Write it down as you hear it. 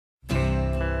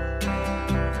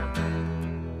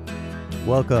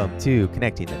Welcome to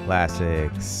Connecting the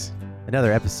Classics,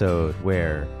 another episode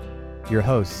where your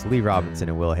hosts Lee Robinson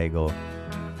and Will Hagel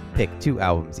pick two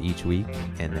albums each week,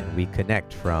 and then we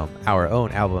connect from our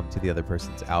own album to the other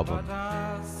person's album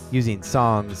using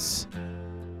songs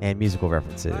and musical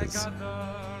references.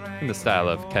 In the style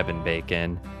of Kevin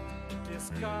Bacon.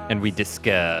 And we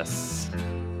discuss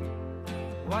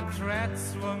what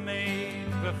threats were made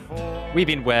before.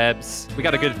 weaving webs. We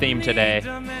got a good theme today.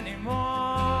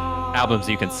 Albums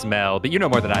you can smell, but you know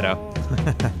more than I know.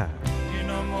 You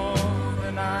know more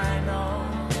than I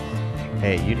know.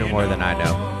 Hey, you know more than I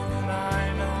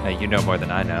know. Hey, you know more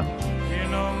than I know. You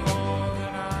know more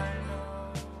than I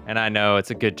know. And I know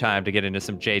it's a good time to get into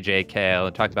some JJ Cale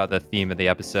and talk about the theme of the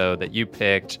episode that you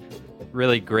picked.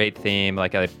 Really great theme,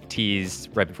 like I teased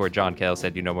right before John Cale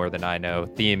said, you know more than I know.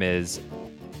 Theme is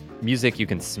music you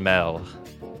can smell.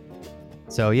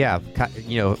 So yeah,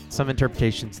 some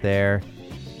interpretations there.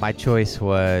 My choice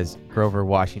was Grover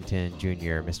Washington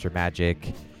Jr., Mr.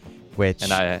 Magic, which...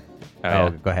 And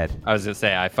go ahead. I was going to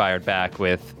say, I fired back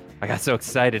with... I got so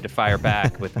excited to fire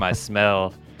back with my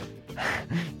smell.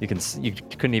 You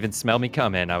couldn't even smell me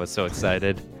coming. I was so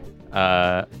excited.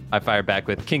 I fired back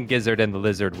with King Gizzard and the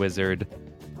Lizard Wizard,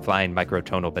 Flying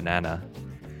Microtonal Banana.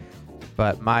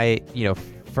 But my,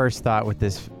 first thought with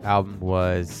this album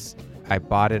was I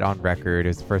bought it on record. It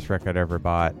was the first record I ever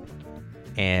bought.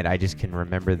 And I just can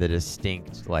remember the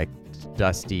distinct,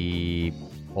 dusty,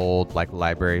 old,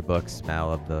 library book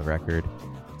smell of the record.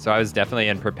 So I was definitely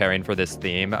in preparing for this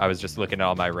theme. I was just looking at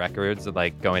all my records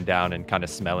and going down and kind of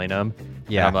smelling them.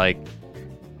 Yeah. And I'm like,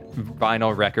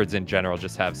 vinyl records in general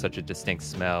just have such a distinct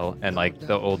smell. And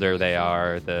the older they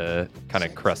are, the kind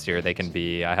of crustier they can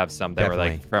be. I have some that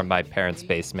Definitely. were from my parents'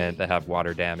 basement that have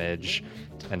water damage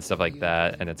and stuff like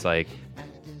that. And it's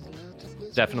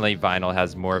definitely vinyl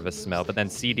has more of a smell, but then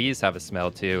CDs have a smell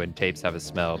too, and tapes have a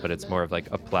smell, but it's more of a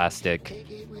plastic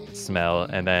smell.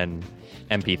 And then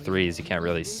MP3s, you can't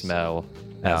really smell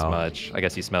as much. I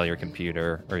guess you smell your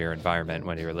computer or your environment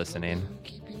when you're listening.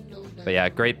 But yeah,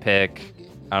 great pick.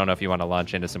 I don't know if you want to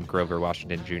launch into some Grover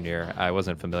Washington Jr. I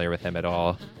wasn't familiar with him at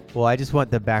all. Well, I just want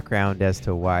the background as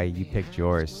to why you picked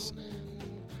yours.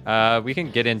 We can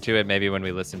get into it maybe when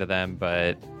we listen to them,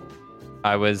 but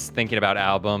I was thinking about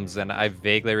albums, and I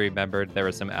vaguely remembered there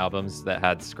were some albums that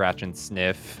had scratch and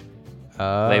sniff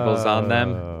labels on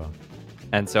them.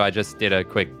 And so I just did a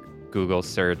quick Google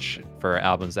search for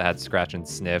albums that had scratch and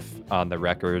sniff on the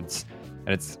records.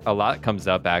 And a lot comes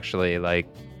up, actually.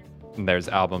 There's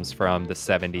albums from the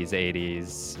 70s,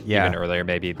 80s, even earlier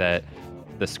maybe, that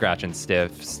the scratch and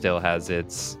sniff still has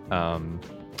its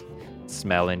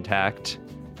smell intact.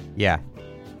 Yeah.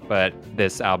 But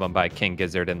this album by King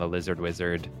Gizzard and the Lizard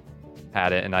Wizard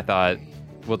had it, and I thought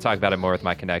we'll talk about it more with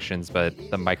my connections, but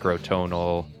the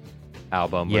Microtonal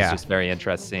album was just very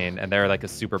interesting, and they're a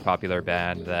super popular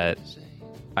band that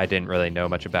I didn't really know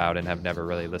much about and have never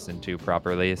really listened to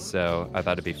properly, so I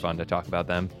thought it'd be fun to talk about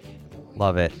them.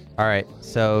 Love it. All right,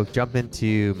 so jump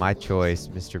into my choice,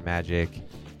 Mr. Magic.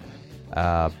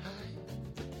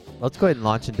 Let's go ahead and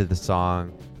launch into the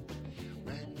song.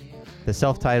 The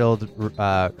self-titled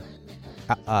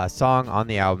song on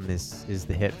the album is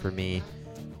the hit for me.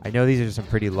 I know these are some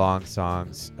pretty long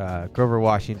songs. Grover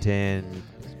Washington,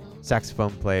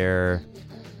 saxophone player,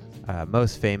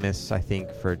 most famous, I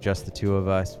think, for Just the Two of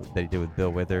Us that he did with Bill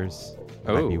Withers.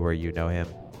 Might be where you know him.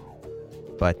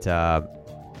 But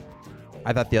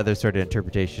I thought the other sort of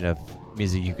interpretation of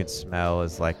music you can smell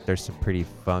is there's some pretty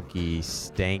funky,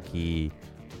 stanky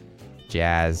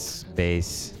jazz,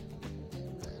 bass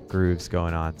grooves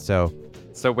going on. So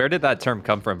where did that term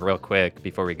come from real quick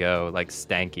before we go?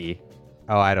 Stanky.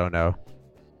 Oh, I don't know.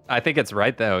 I think it's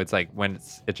right though. It's when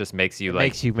it just makes you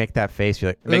makes you make that face.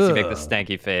 You're it makes you make the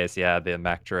stanky face. Yeah, the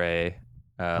Mac Dre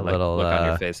little look on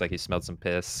your face like you smelled some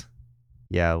piss.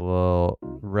 Yeah, little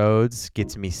Rhodes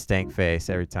gets me stank face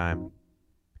every time.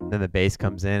 Then the bass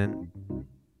comes in.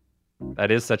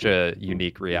 That is such a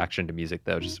unique reaction to music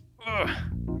though. Just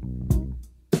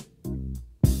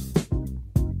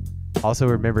Also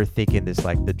remember thinking this,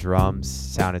 the drums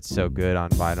sounded so good on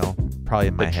vinyl. Probably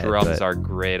in my head. The drums are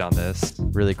great on this.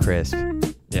 Really crisp.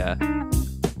 Yeah.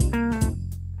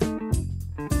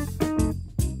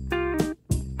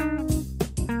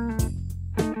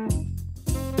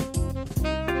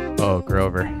 Oh,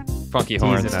 Grover. Funky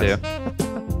horns too.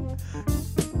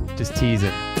 Just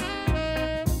teasing.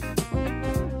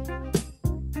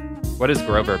 What does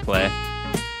Grover play?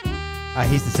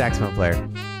 He's the saxophone player.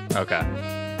 Okay.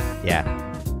 Yeah.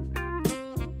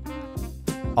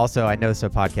 Also, I know this is a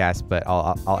podcast, but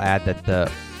I'll add that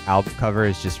the album cover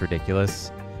is just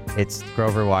ridiculous. It's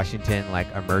Grover Washington like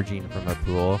emerging from a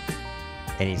pool,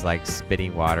 and he's like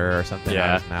spitting water or something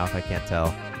out of his mouth. I can't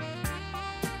tell.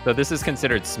 So this is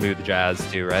considered smooth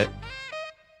jazz too, right?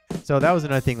 So that was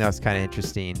another thing that was kind of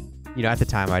interesting. You know, at the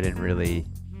time I didn't really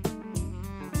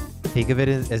think of it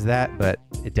as that, but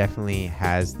it definitely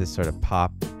has this sort of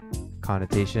pop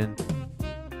connotation.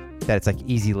 That it's like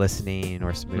easy listening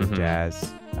or smooth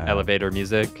jazz. Elevator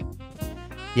music.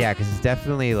 Yeah, because it's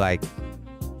definitely like,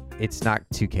 it's not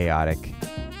too chaotic.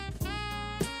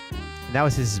 And that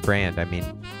was his brand. I mean,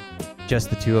 Just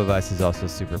the Two of Us is also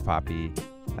super poppy.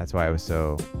 That's why it was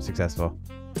so successful.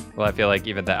 Well, I feel like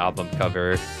even the album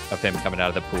cover of him coming out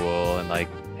of the pool and like,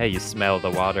 hey, you smell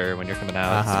the water when you're coming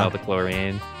out, smell the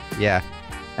chlorine. Yeah.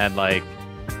 And like,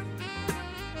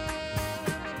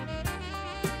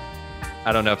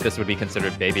 I don't know if this would be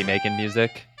considered baby making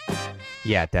music.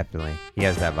 Yeah, definitely. He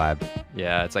has that vibe.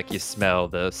 Yeah, it's like you smell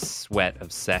the sweat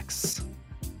of sex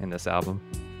in this album.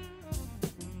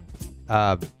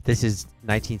 This is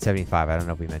 1975. I don't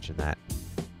know if we mentioned that.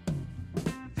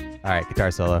 All right,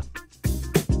 guitar solo.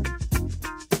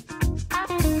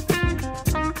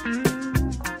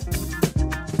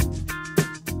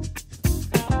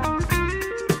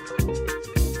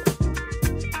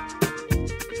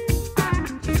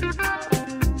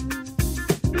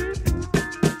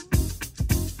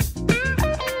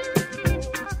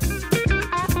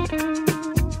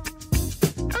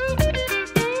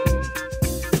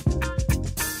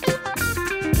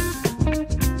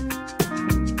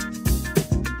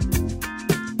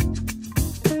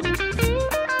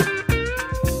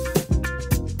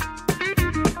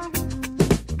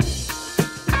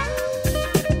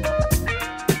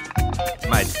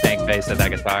 Of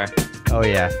that guitar. Oh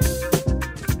yeah.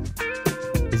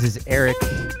 This is Eric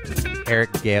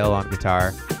Gale on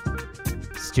guitar.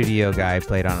 Studio guy,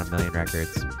 played on a million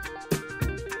records.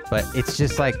 But it's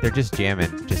just like they're just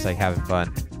jamming, just like having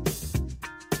fun.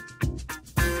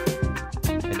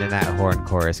 And then that horn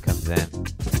chorus comes in.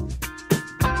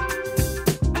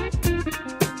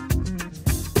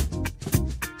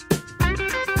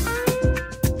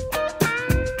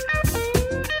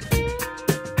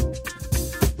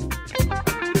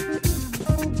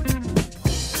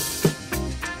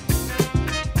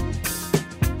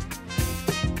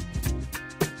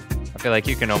 I feel like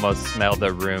you can almost smell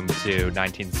the room to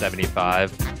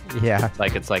 1975. Yeah.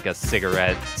 Like it's like a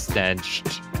cigarette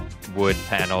stenched, wood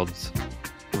paneled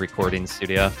recording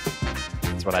studio.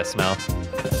 That's what I smell.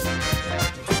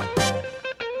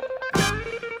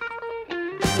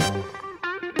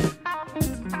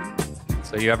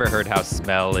 So you ever heard how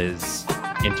smell is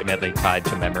intimately tied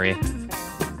to memory?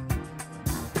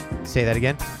 Say that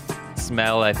again?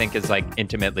 Smell, I think, is like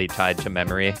intimately tied to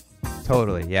memory.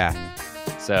 Totally, yeah.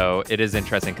 So it is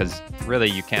interesting because really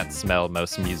you can't smell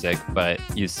most music, but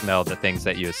you smell the things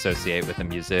that you associate with the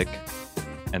music.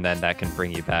 And then that can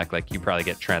bring you back. Like you probably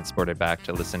get transported back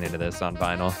to listening to this on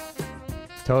vinyl.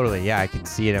 Totally, yeah. I can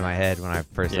see it in my head when I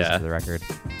first listened to the record.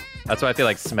 That's why I feel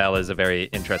like smell is a very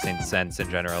interesting sense in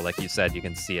general. Like you said, you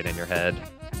can see it in your head.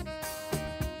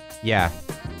 Yeah.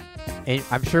 And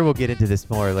I'm sure we'll get into this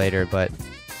more later, but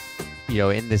you know,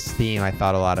 in this theme, I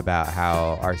thought a lot about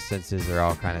how our senses are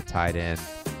all kind of tied in.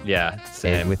 Yeah,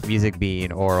 same. And with music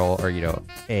being oral, or, you know,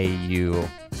 AURAL.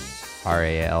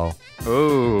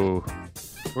 Ooh,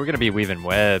 we're going to be weaving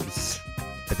webs.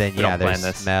 But then, yeah,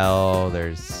 there's smell,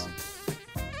 there's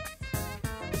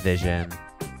vision.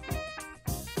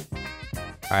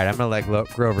 All right, I'm going to let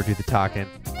Grover do the talking.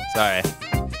 Sorry.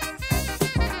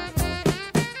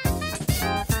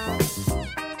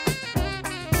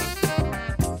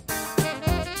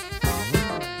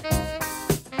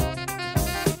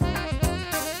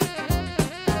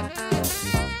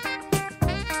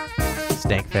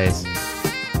 Stank face.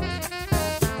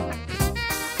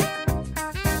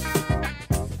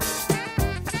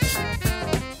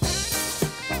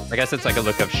 I guess it's like a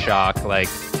look of shock. Like,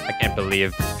 I can't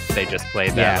believe they just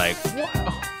played that. Like,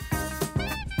 wow.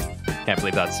 Can't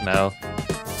believe that smell.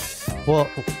 Well,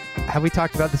 have we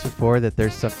talked about this before? That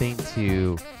there's something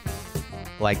to,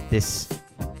 like, this,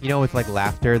 you know, with like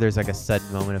laughter, there's like a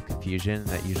sudden moment of confusion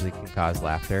that usually can cause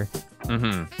laughter.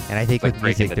 Mm-hmm. And I think like with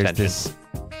music,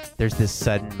 there's this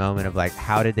sudden moment of like,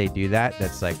 how did they do that?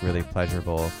 That's like really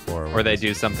pleasurable for. Or they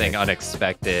do something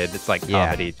unexpected. It's like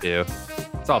comedy too.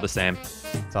 It's all the same.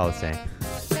 It's all the same.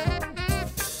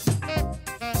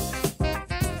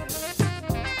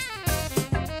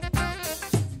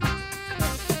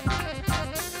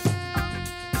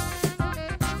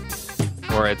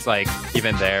 Or it's like,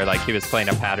 even there, like he was playing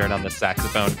a pattern on the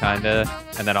saxophone, kinda,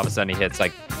 and then all of a sudden he hits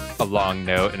like a long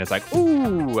note, and it's like,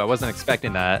 ooh, I wasn't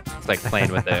expecting that. It's like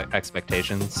playing with the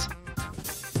expectations.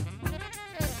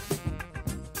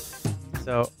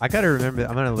 So I gotta remember.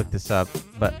 I'm gonna look this up,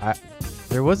 but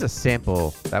there was a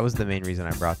sample. That was the main reason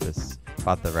I bought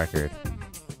the record.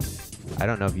 I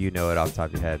don't know if you know it off the top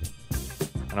of your head.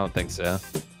 I don't think so.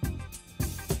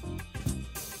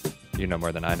 You know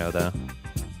more than I know, though.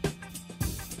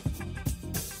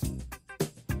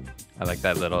 I like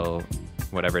that little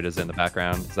whatever it is in the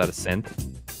background. Is that a synth?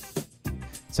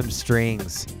 Some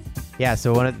strings. Yeah,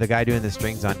 so the guy doing the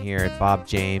strings on here, Bob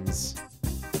James,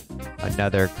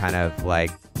 another kind of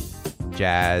like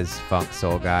jazz, funk,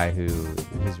 soul guy who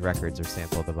his records are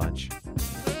sampled a bunch.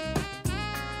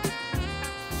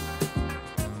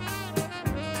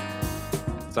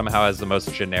 Somehow has the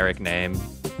most generic name,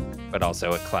 but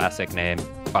also a classic name.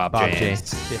 Bob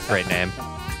James. Yeah. Great name.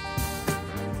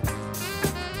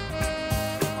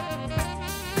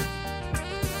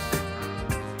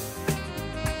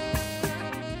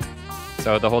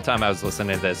 So the whole time I was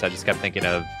listening to this, I just kept thinking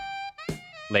of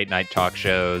late night talk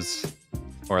shows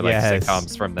or like Yes.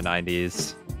 sitcoms from the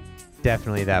 90s.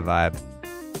 Definitely that vibe.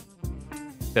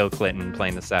 Bill Clinton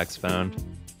playing the saxophone.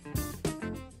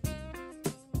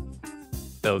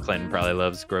 Bill Clinton probably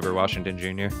loves Grover Washington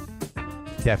Jr.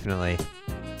 Definitely.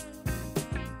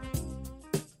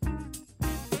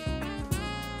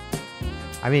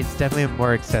 I mean, it's definitely a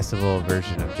more accessible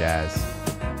version of jazz.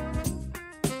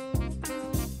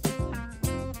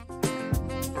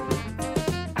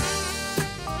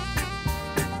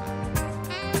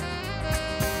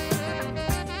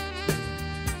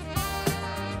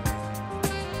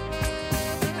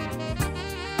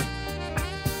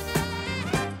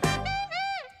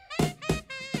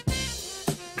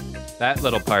 That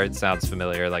little part sounds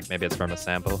familiar, like maybe it's from a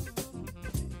sample.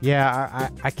 Yeah,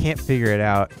 I can't figure it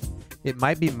out. It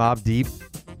might be Mobb Deep.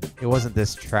 It wasn't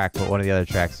this track, but one of the other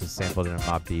tracks was sampled in a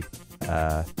Mobb Deep.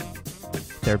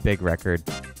 Their big record.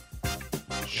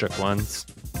 Shook Ones.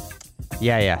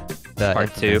 Yeah. The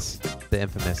Part two. The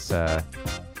infamous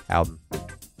album.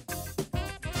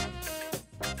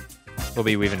 We'll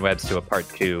be weaving webs to a part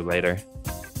 2 later.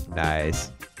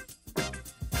 Nice.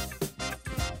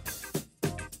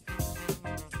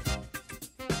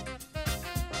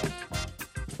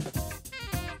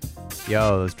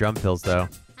 Yo, those drum fills though.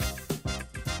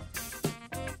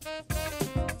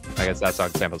 I guess that song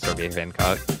samples Herbie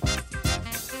Hancock.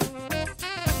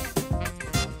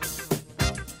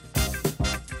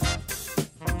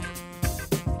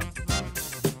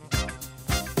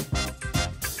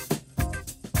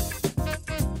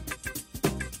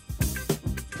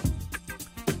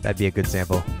 That'd be a good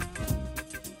sample.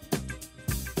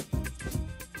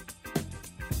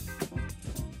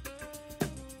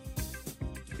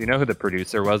 Do you know who the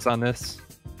producer was on this?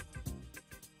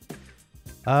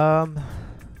 I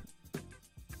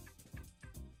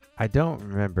don't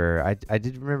remember. I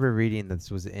did remember reading this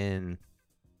was in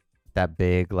that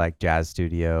big like jazz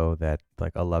studio that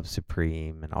like A Love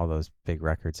Supreme and all those big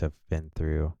records have been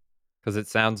through. Because it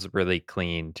sounds really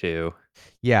clean too.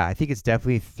 Yeah, I think it's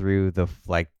definitely through the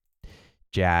like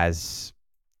jazz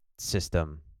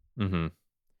system. Mm-hmm.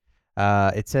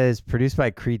 It says produced by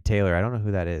Creed Taylor. I don't know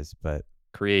who that is, but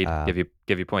Creed, give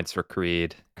you points for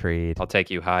Creed. Creed. I'll take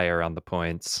you higher on the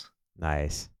points.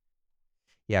 Nice.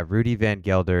 Yeah, Rudy Van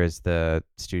Gelder is the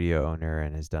studio owner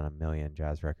and has done a million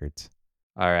jazz records.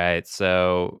 All right,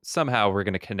 so somehow we're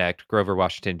going to connect Grover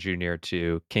Washington Jr.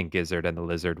 to King Gizzard and the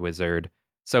Lizard Wizard.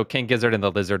 So King Gizzard and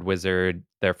the Lizard Wizard,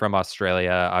 they're from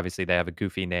Australia. Obviously, they have a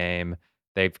goofy name.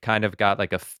 They've kind of got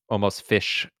like almost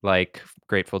Fish-like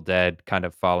Grateful Dead kind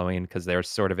of following because they're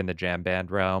sort of in the jam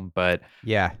band realm. But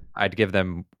Yeah, I'd give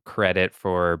them credit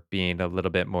for being a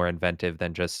little bit more inventive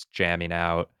than just jamming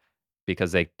out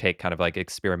because they take kind of like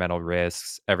experimental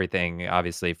risks. Everything,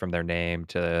 obviously, from their name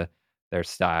to their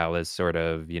style is sort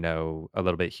of, a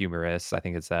little bit humorous. I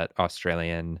think it's that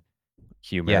Australian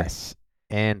humor. yes.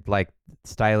 And like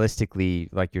stylistically,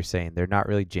 like you're saying, they're not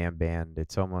really jam band.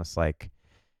 It's almost like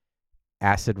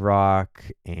acid rock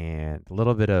and a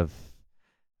little bit of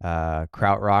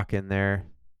krautrock in there.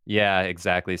 Yeah,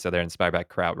 exactly. So they're inspired by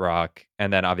krautrock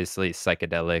and then obviously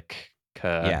psychedelic.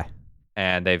 Yeah.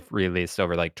 And they've released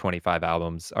over like 25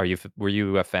 albums. Were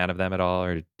you a fan of them at all,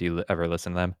 or do you ever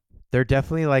listen to them? They're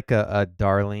definitely like a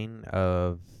darling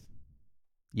of,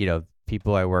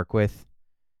 people I work with.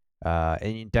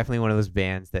 And definitely one of those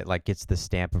bands that like gets the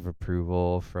stamp of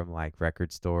approval from like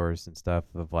record stores and stuff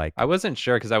of like. I wasn't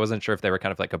sure because I wasn't sure if they were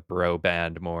kind of like a bro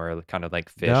band more, kind of like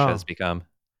Fish No. has become.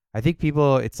 I think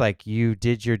it's like you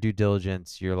did your due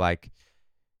diligence. You're like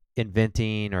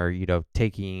inventing or,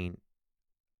 taking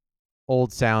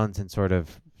old sounds and sort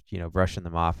of, brushing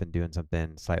them off and doing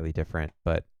something slightly different,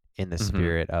 but in the Mhm.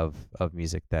 spirit of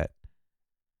music that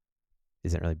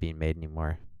isn't really being made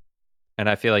anymore. And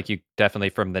I feel like you definitely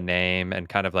from the name and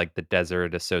kind of like the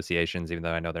desert associations, even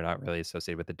though I know they're not really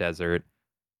associated with the desert,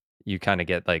 you kind of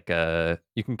get like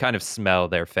you can kind of smell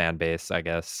their fan base, I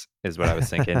guess, is what I was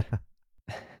thinking.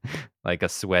 Like a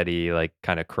sweaty, like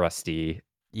kind of crusty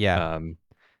Yeah. um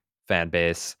fan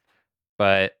base.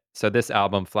 But so this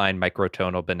album, Flying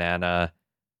Microtonal Banana,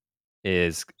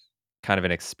 is kind of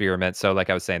an experiment. So like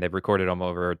I was saying, they've recorded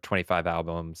over 25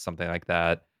 albums, something like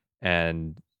that.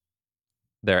 And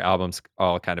their albums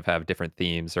all kind of have different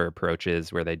themes or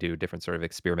approaches where they do different sort of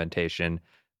experimentation.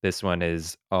 This one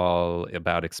is all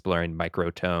about exploring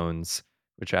microtones,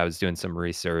 which I was doing some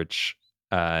research.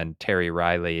 And Terry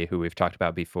Riley, who we've talked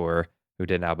about before, who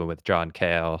did an album with John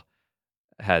Cale,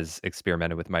 has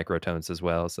experimented with microtones as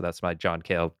well. So that's my John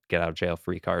Cale get out of jail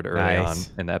free card early on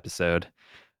Nice. in the episode.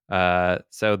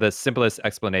 So the simplest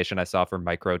explanation I saw for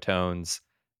microtones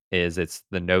is it's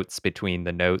the notes between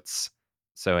the notes.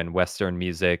 So in Western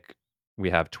music, we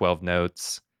have 12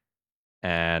 notes,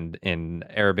 and in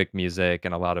Arabic music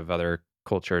and a lot of other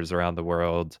cultures around the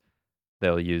world,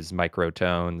 they'll use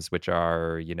microtones, which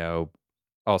are,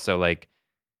 also like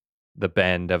the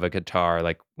bend of a guitar,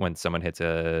 like when someone hits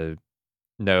a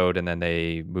note and then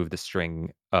they move the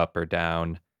string up or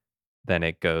down, then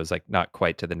it goes like not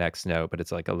quite to the next note, but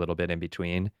it's like a little bit in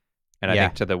between. And I Yeah.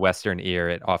 think to the Western ear,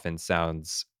 it often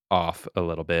sounds off a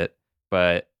little bit.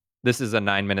 But this is a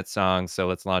 9-minute song, so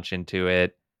let's launch into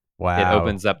it. It Wow.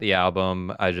 opens up the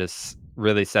album. I just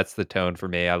really sets the tone for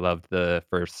me. I loved the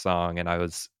first song and I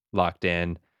was locked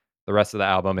in. The rest of the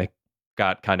album, it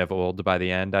got kind of old by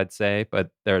the end, I'd say, but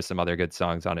there are some other good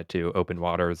songs on it too. Open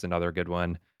Water is another good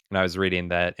one. And I was reading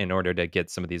that in order to get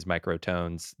some of these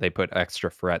microtones, they put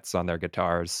extra frets on their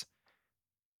guitars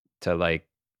to like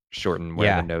shorten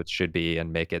where the Yeah. notes should be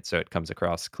and make it so it comes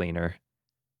across cleaner.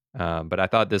 But I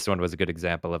thought this one was a good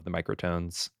example of the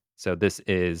microtones. So this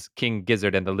is King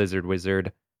Gizzard and the Lizard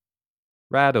Wizard,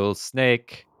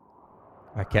 Rattlesnake.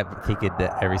 I kept thinking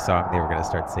that every song they were going to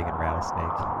start singing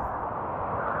Rattlesnake.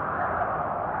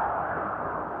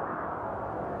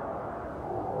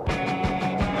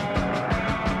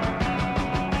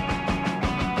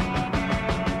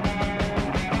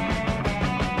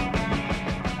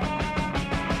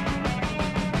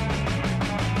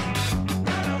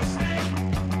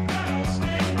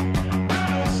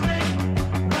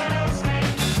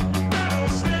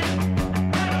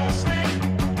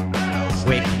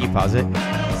 Wait, can you pause it?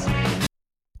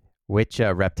 Which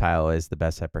reptile is the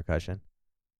best at percussion?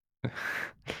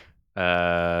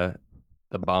 The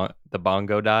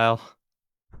bongo dial,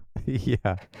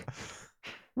 Yeah.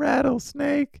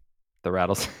 Rattlesnake. the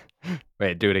rattles.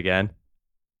 Wait, do it again.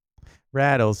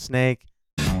 Rattlesnake.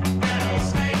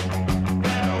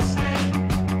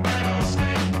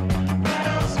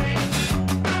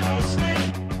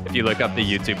 If you look up the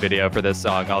YouTube video for this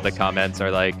song, all the comments are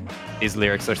like, these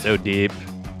lyrics are so deep.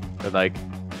 They're like,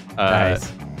 Nice.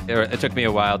 it took me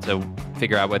a while to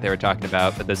figure out what they were talking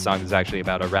about, but this song is actually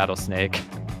about a rattlesnake.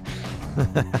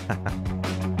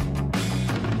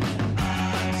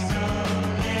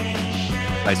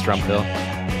 Nice drum fill.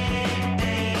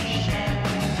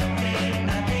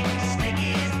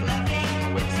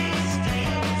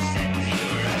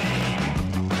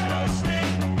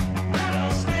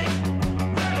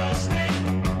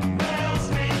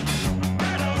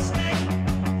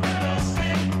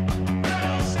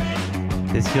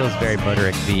 This feels very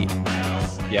motoric beat.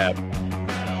 Yeah.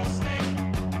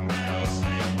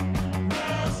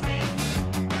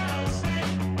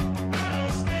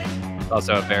 It's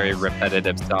also a very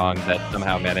repetitive song that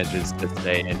somehow manages to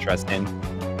stay interesting,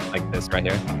 like this right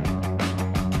here.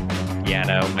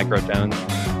 Piano, microtones.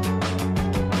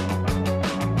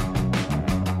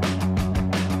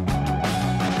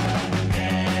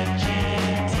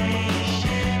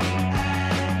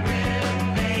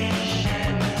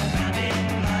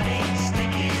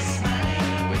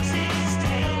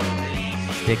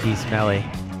 Sticky, smelly.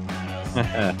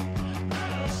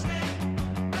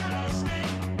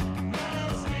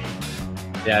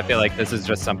 Yeah, I feel like this is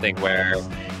just something where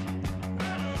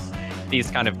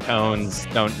these kind of tones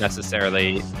don't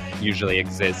necessarily usually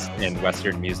exist in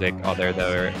Western music, although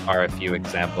there are a few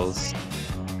examples.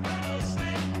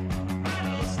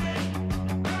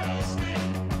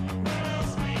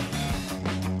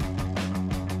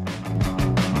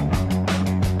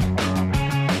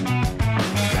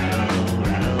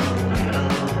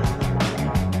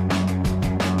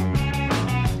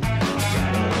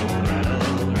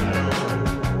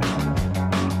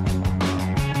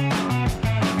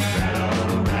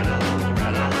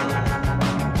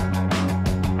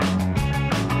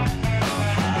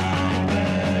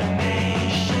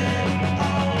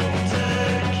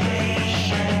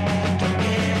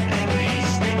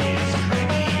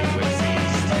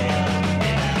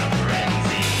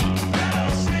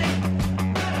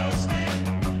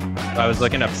 I was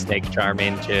looking up snake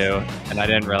charming too, and I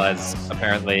didn't realize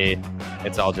apparently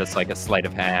it's all just like a sleight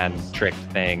of hand trick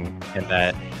thing, in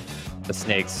that the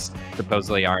snakes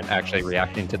supposedly aren't actually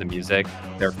reacting to the music.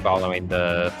 They're following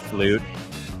the flute,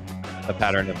 the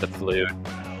pattern of the flute,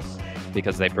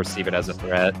 because they perceive it as a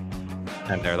threat,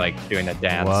 and they're like doing a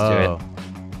dance to it.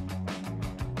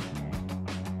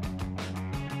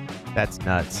 That's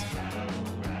nuts.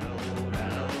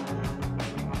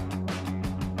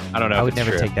 I don't know. I if would it's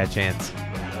never true. take that chance.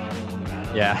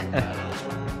 Yeah.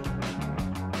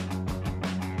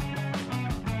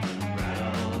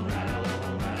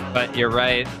 But you're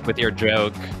right with your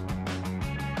joke.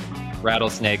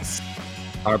 Rattlesnakes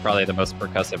are probably the most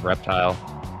percussive reptile.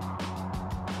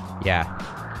 Yeah.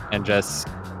 And just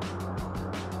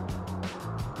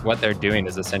what they're doing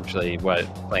is essentially what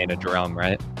playing a drum,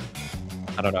 right?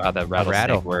 I don't know how the rattlesnake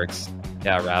rattle. works.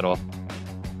 Yeah, a rattle.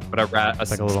 But a Like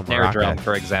a little snare maraca. drum,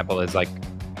 for example, is like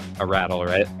a rattle,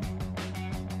 right?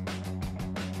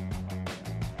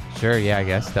 Sure, yeah, I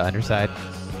guess. The underside.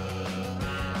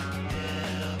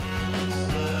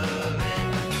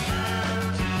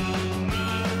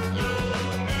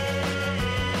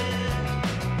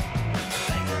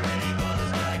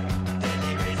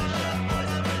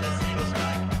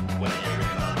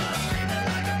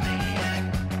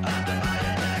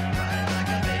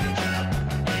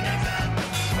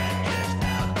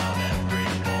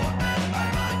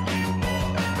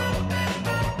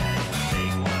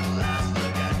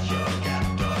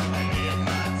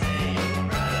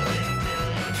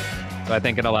 So I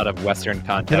think in a lot of Western like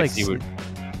contexts, you would...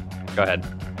 Go ahead.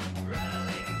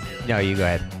 No, you go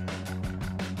ahead.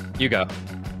 You go.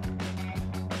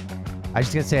 I was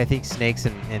just going to say, I think snakes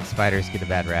and spiders get a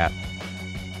bad rap.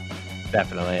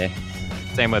 Definitely.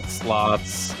 Same with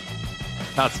sloths.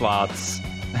 Not sloths.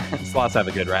 Sloths have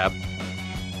a good rap.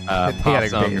 They got a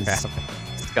great Possums, rap.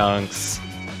 skunks.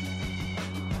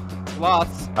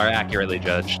 Sloths are accurately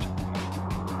judged.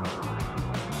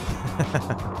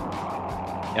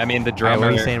 I mean, the All right, drummer... what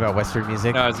were you saying about Western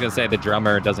music? No, I was going to say the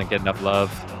drummer doesn't get enough love.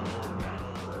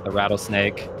 The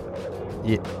rattlesnake.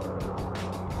 Yeah.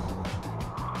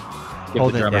 Give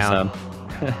Hold the it drummer down.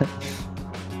 some.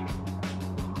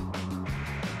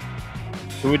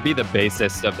 Who would be the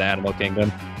bassist of the animal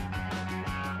kingdom?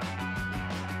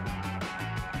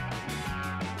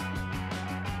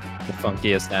 The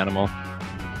funkiest animal.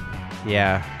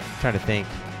 Yeah, I'm trying to think.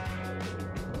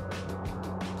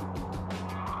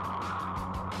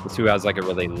 It's who has like a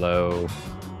really low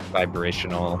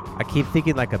vibrational... I keep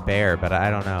thinking like a bear, but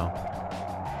I don't know.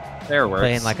 There works.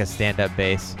 Playing like a stand-up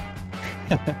bass.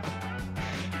 You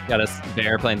got a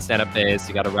bear playing stand-up bass,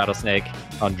 you got a rattlesnake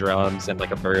on drums, and like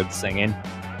a bird singing.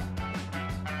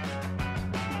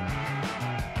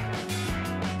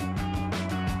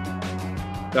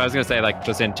 So I was gonna say, like,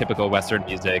 just in typical Western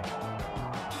music,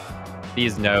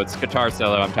 these notes, guitar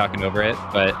solo, I'm talking over it,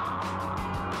 but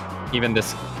even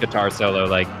this guitar solo,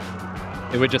 like,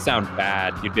 it would just sound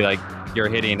bad. You'd be like, you're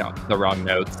hitting the wrong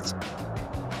notes.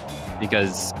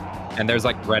 Because, and there's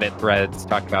like Reddit threads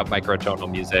talking about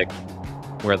microtonal music,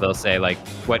 where they'll say like,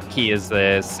 what key is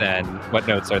this and what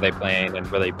notes are they playing, and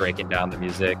really breaking down the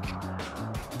music.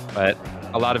 But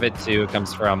a lot of it too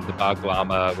comes from the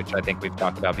baglama, which I think we've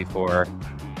talked about before,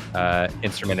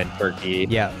 instrument in Turkey.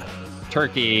 Yeah.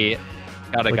 Turkey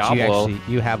got a Which gobble.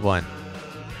 you have one.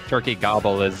 Turkey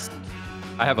gobble is,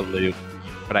 I have a lute,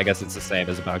 but I guess it's the same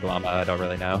as a baglama. I don't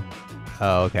really know.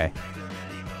 Oh, okay.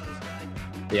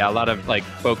 Yeah, a lot of like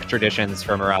folk traditions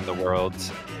from around the world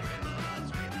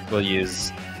will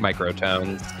use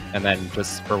microtones, and then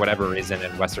just for whatever reason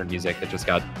in Western music, it just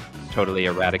got totally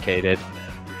eradicated.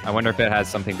 I wonder if it has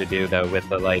something to do though with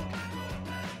the like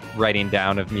writing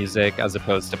down of music as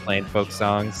opposed to playing folk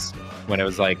songs, when it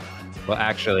was like, well,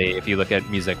 actually, if you look at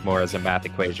music more as a math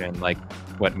equation, like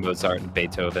what Mozart and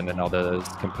Beethoven and all those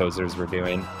composers were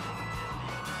doing,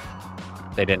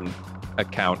 they didn't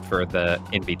account for the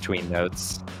in-between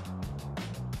notes.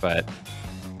 But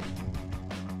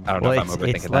I don't know if I'm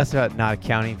overthinking it's that. less about not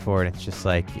accounting for it. It's just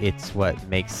like, it's what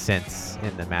makes sense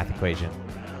in the math equation.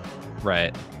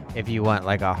 Right. If you want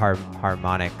like a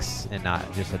harmonics and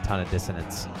not just a ton of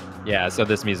dissonance. Yeah, so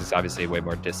this music's obviously way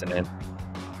more dissonant.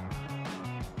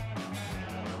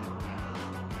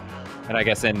 And I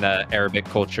guess in the Arabic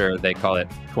culture, they call it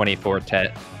 24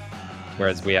 tet,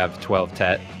 whereas we have 12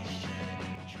 tet.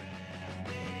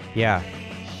 Yeah.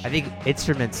 I think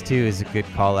instruments too is a good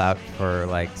call out for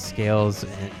like scales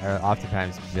are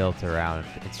oftentimes built around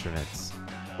instruments.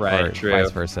 Right, or true.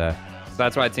 Vice versa. So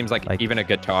that's why it seems like even a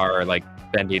guitar, or like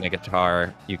bending a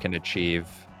guitar, you can achieve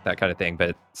that kind of thing,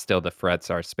 but still the frets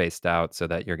are spaced out so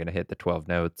that you're going to hit the 12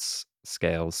 notes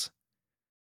scales.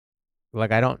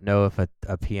 like I don't know if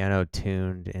a piano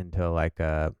tuned into like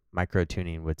a micro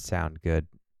tuning would sound good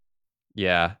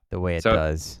Yeah. the way it So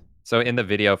does. so in the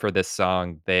video for this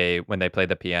song, when they play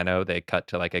the piano, they cut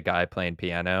to like a guy playing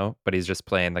piano, but he's just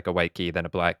playing like a white key, then a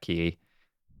black key,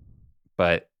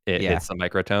 but it Yeah, hits the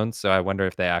microtones. So I wonder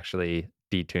if they actually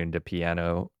detuned a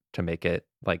piano to make it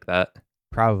like that.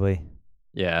 probably.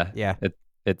 Yeah. Yeah,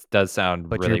 It does sound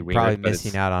but you're really probably weird, but missing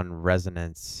it's out on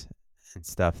resonance and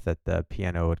stuff that the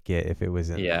piano would get if it was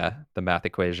in the math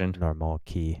equation. normal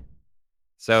key.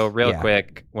 So real Yeah,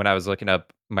 quick, when I was looking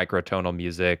up microtonal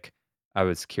music, I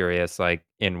was curious, like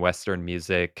in Western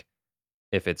music,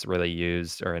 if it's really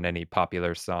used or in any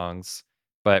popular songs.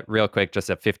 But real quick, just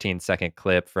a 15-second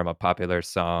clip from a popular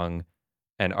song,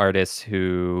 an artist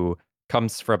who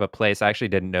comes from a place I actually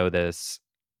didn't know this.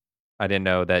 I didn't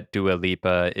know that Dua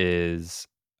Lipa is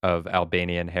of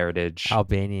Albanian heritage.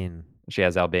 Albanian. She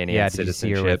has Albanian Yeah, did you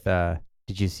see her with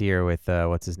citizenship.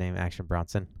 what's his name? Action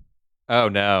Bronson. Oh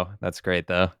no, that's great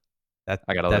though. I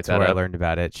gotta look That's that where I up. learned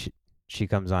about it. She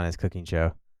comes on his cooking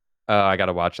show. Oh, I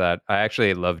gotta watch that. I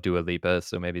actually love Dua Lipa,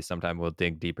 so maybe sometime we'll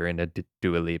dig deeper into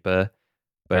Dua Lipa. All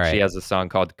But she right. has a song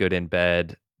called "Good in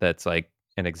Bed" that's like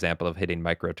an example of hitting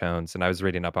microtones. And I was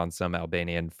reading up on some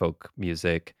Albanian folk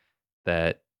music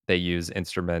that they use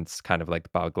instruments kind of like the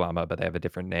baglama, but they have a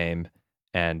different name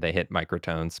and they hit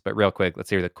microtones. But real quick, let's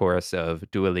hear the chorus of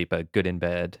Dua Lipa, "Good in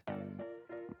Bed."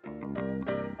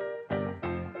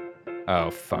 Oh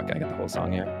fuck, I got the whole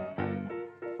song here.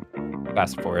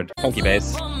 Fast forward. Funky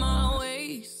bass.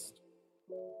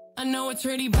 I know it's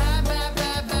really bad, bad,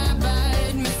 bad, bad,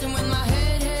 bad. Messing with my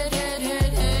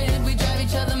head. We drive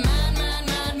each other mad, mad,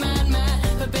 mad, mad,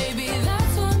 mad. But baby,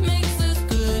 that's what makes us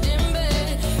good in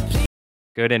bed.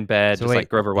 Good in Bed, So just wait, like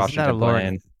Grover Washington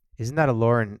playing. Isn't that a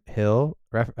Lauryn Hill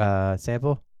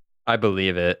sample? I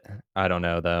believe it. I don't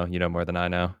know though. You know more than I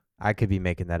know. I could be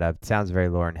making that up. It sounds very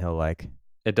Lauryn Hill like.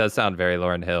 It does sound very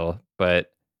Lauryn Hill,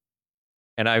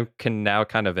 and I can now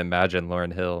kind of imagine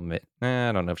Lauryn Hill.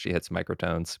 I don't know if she hits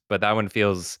microtones, but that one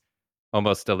feels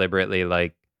almost deliberately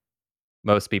like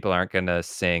most people aren't gonna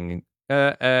sing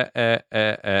or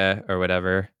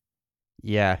whatever.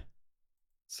 Yeah.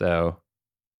 So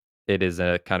it is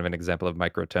a kind of an example of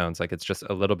microtones. Like it's just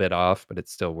a little bit off, but it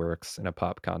still works in a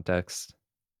pop context.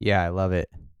 Yeah, I love it.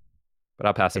 But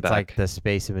I'll pass it It's back. like the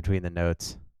space in between the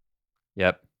notes.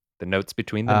 Yep. The notes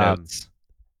between the notes.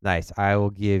 Nice. I will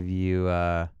give you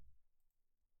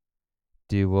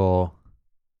dual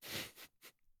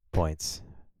points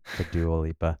for Dua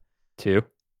Lipa. 2?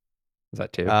 Is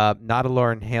that 2? Not a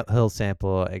Lauryn Hill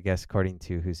sample, I guess, according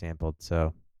to who sampled.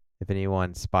 So if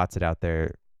anyone spots it out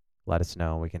there, let us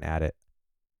know and we can add it.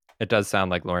 It does sound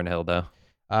like Lauryn Hill, though.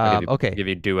 I'll Okay. give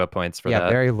you Dua points for yeah,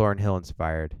 that. very Lauryn Hill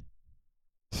inspired.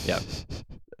 Yep.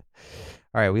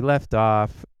 All right, we left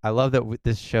off. I love that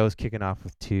this show's kicking off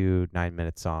with 2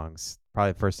 9-minute songs.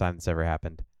 Probably the first time this ever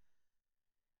happened.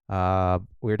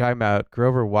 We were talking about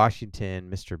Grover Washington,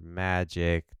 Mr.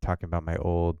 Magic, talking about my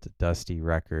old Dusty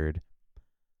record,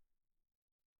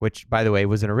 which, by the way,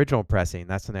 was an original pressing.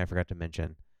 That's something I forgot to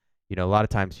mention. You know, a lot of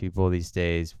times people these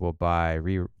days will buy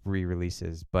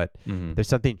re-releases, but there's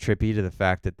something trippy to the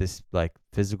fact that this like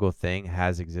physical thing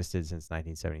has existed since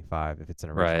 1975 if it's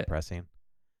an original pressing.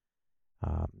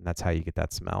 That's how you get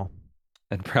that smell.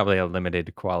 And probably a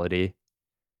limited quality.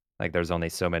 Like there's only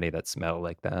so many that smell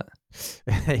like that.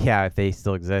 Yeah, if they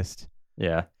still exist.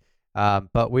 Yeah.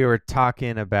 But we were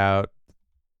talking about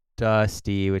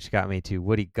Dusty, which got me to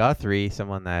Woody Guthrie,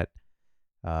 someone that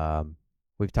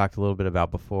we've talked a little bit about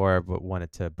before, but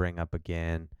wanted to bring up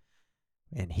again.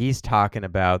 And he's talking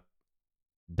about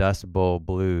Dust Bowl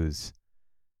blues.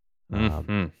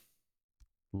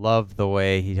 Love the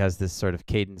way he has this sort of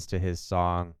cadence to his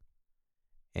song.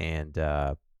 And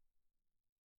we'll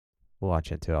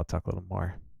launch into it. I'll talk a little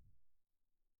more.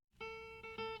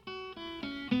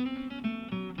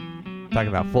 Talking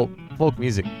about folk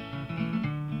music.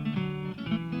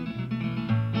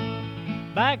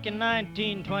 Back in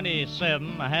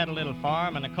 1927, I had a little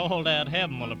farm and I called out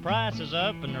heaven. Well, the price is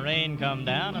up and the rain come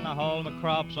down and I hauled my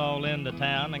crops all into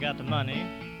town. I got the money,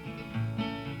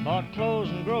 bought clothes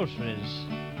and groceries,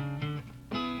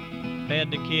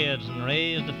 fed the kids and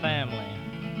raised a family.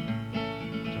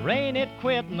 The rain, it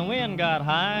quit and the wind got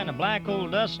high and a black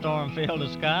old dust storm filled the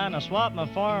sky. And I swapped my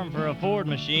farm for a Ford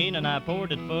machine and I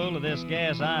poured it full of this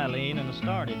gas Eileen and I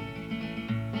started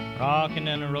rocking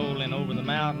and rolling over the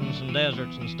mountains and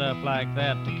deserts and stuff like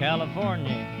that to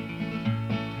California.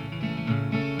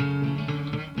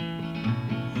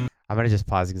 I'm going to just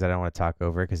pause because I don't want to talk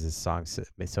over it because this song's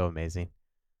so amazing.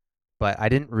 But I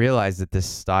didn't realize that this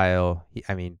style,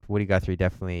 Woody Guthrie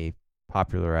definitely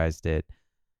popularized it,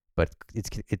 but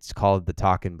it's called the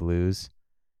Talkin' Blues.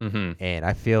 Mm-hmm. And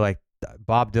I feel like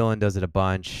Bob Dylan does it a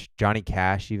bunch. Johnny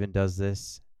Cash even does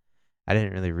this. I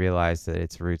didn't really realize that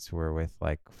its roots were with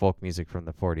like folk music from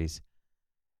the 40s.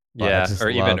 But I Yeah, just or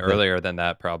even love that- earlier than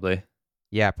that, probably.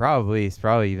 Yeah, probably. It's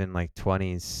probably even like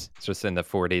 20s. It's just in the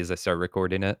 40s they start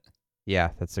recording it.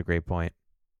 Yeah, that's a great point.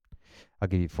 I'll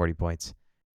give you 40 points.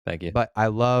 Thank you. But I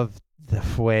love the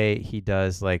way he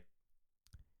does like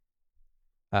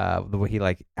the way he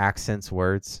like accents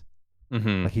words.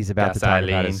 Mm-hmm. Like he's about to Gas talk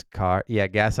about Eileen. his car. Yeah,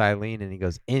 Gas Eileen, and he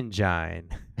goes, engine.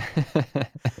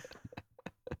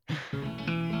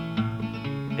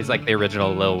 He's like the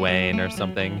original Lil Wayne or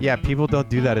something. Yeah, people don't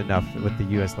do that enough with the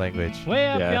U.S. language. Way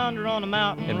up Yeah. yonder on the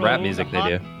mountain In road, rap music, a they hot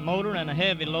do. motor and a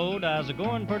heavy load. I was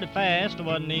a-going pretty fast. I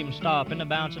wasn't even stopping. A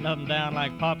bouncing up and down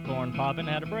like popcorn popping.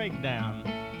 Had a breakdown.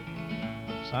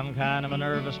 Some kind of a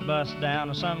nervous bust down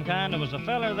or some kind. There was a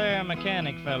feller there, a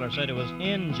mechanic feller, said it was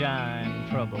engine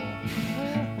trouble.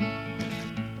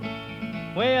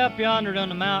 Way up yonder on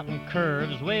the mountain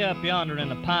curves, way up yonder in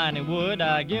the piney wood,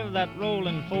 I give that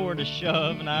rolling Ford a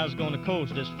shove, and I was going to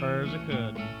coast as far as I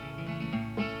could.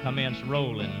 Commenced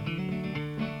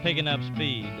rolling, picking up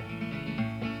speed.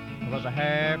 It was a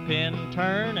hairpin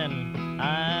turn, and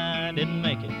I didn't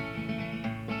make it.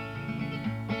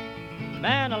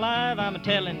 Man alive, I'm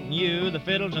a-telling you, the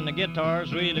fiddles and the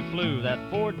guitars really flew. That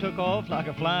Ford took off like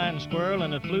a flying squirrel,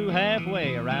 and it flew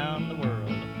halfway around the world.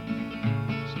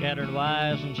 Scattered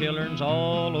wives and children's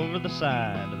all over the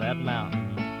side of that mountain.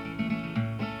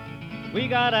 We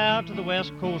got out to the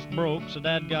west coast broke, so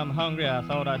dadgum hungry I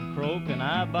thought I'd croak, and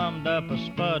I bummed up a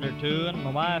spud or two, and my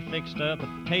wife fixed up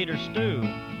a tater stew.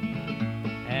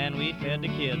 And we fed the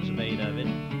kids of 8 of it.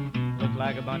 Looked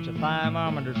like a bunch of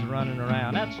thermometers running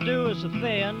around. That stew was so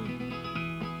thin,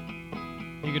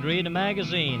 you could read a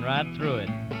magazine right through it.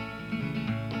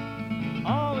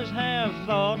 Always have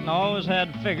thought and always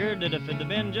had figured that if it had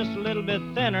been just a little bit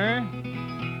thinner,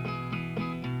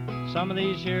 some of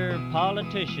these here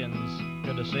politicians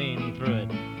could have seen through it.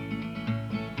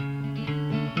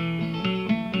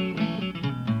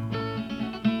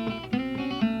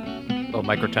 Little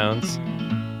microtones.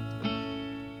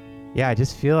 Yeah, I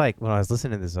just feel like when I was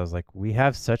listening to this, I was like, we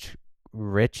have such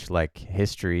rich like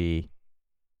history,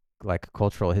 like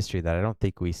cultural history that I don't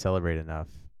think we celebrate enough.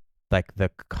 Like the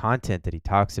content that he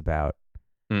talks about,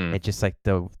 Mm. it just like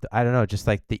I don't know, just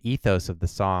like the ethos of the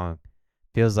song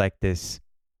feels like this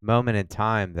moment in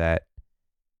time that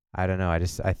I don't know.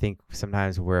 I think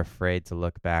sometimes we're afraid to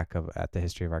look back at the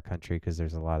history of our country because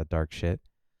there's a lot of dark shit.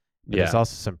 But Yeah. there's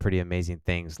also some pretty amazing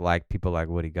things like people like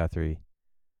Woody Guthrie,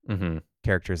 Mm-hmm.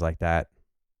 characters like that.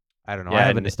 I don't know. Yeah, I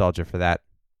have a and- nostalgia for that.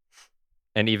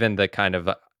 And even the kind of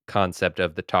concept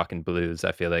of the talking blues,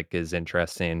 I feel like, is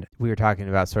interesting. We were talking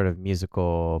about sort of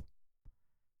musical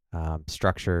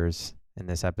structures in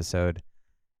this episode.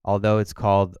 Although it's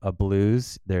called a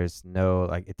blues, there's no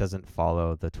like it doesn't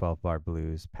follow the 12-bar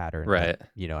blues pattern Right.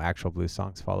 that, actual blues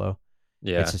songs follow.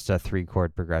 Yeah. It's just a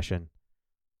 3-chord progression.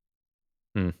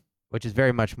 Hmm. Which is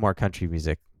very much more country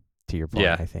music to your point,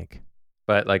 Yeah. I think.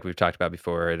 But like we've talked about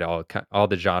before, it all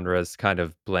the genres kind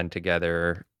of blend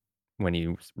together when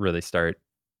you really start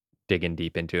digging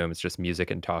deep into them. It's just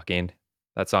music and talking.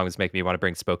 That song is making me want to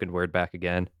bring spoken word back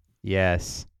again.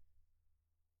 Yes.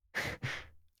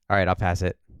 All right, I'll pass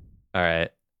it. All right.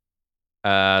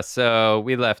 So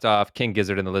we left off King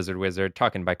Gizzard and the Lizard Wizard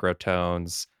talking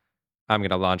microtones. I'm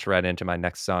gonna launch right into my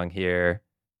next song here.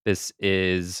 This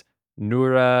is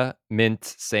Noura Mint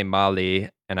Semali,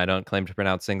 and I don't claim to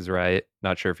pronounce things right.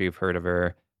 Not sure if you've heard of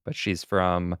her, but she's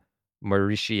from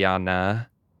Mauritiana,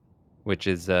 which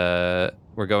is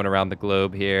we're going around the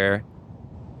globe here.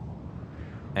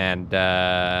 And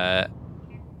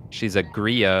she's a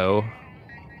griot,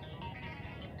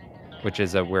 which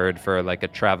is a word for like a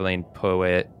traveling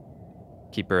poet,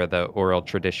 keeper of the oral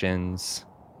traditions.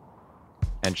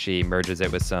 And she merges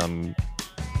it with some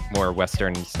more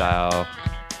Western style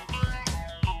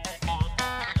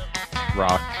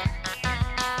rock.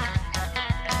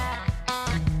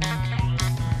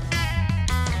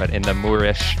 But in the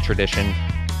Moorish tradition.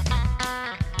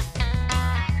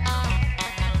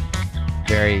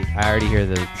 I already hear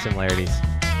the similarities.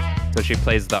 So she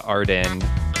plays the Arden,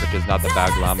 which is not the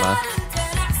Baglama.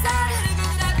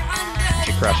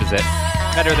 She crushes it.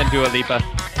 Better than Dua Lipa.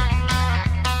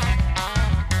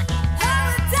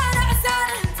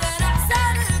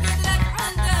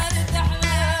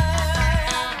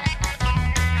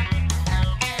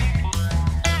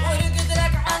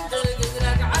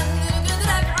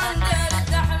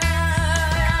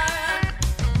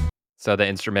 So the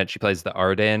instrument, she plays the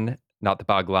Arden, not the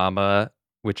Baglama,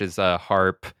 which is a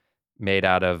harp made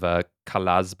out of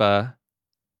kalazba,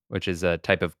 which is a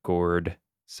type of gourd.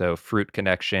 So fruit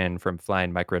connection from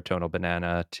flying microtonal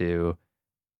banana to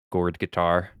gourd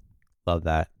guitar. Love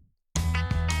that.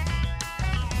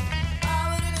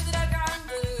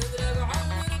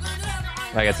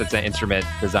 I guess it's an instrument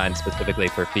designed specifically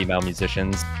for female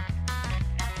musicians.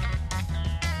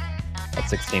 At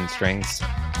 16 strings.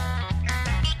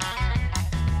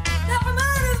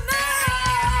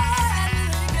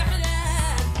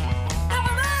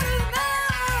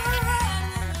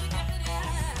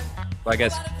 Well, I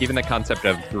guess even the concept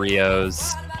of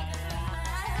griots,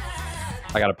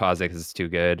 I gotta pause it because it's too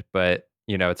good. But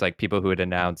it's like people who would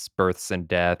announce births and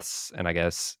deaths, and I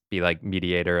guess be like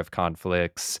mediator of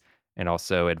conflicts, and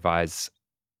also advise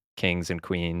kings and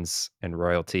queens and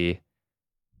royalty.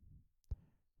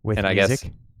 With And I music?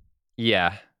 guess,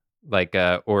 yeah, like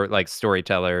or like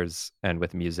storytellers and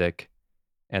with music,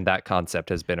 and that concept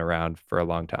has been around for a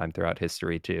long time throughout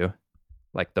history too,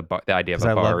 like the idea of 'Cause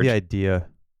a I love bard. the idea.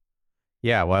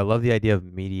 Yeah, well, I love the idea of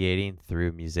mediating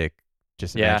through music.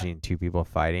 Just Yeah. imagining two people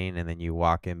fighting, and then you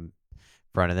walk in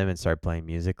front of them and start playing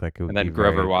music. Like it would And then be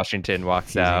Grover very Washington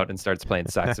walks confusing. out and starts playing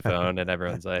saxophone, and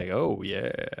everyone's like, "Oh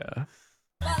yeah!"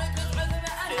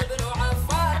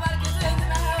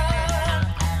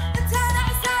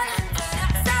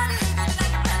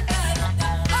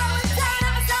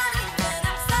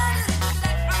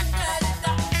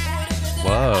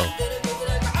 Whoa.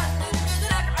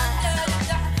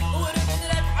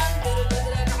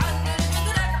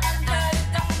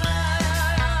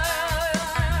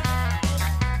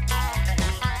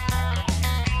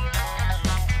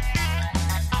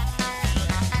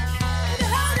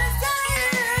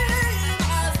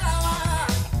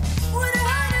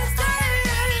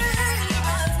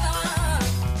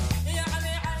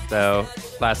 So,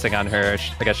 last thing on her,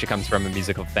 I guess she comes from a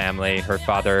musical family. Her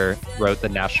father wrote the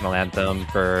national anthem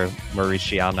for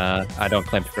Mauritiana. I don't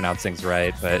claim to pronounce things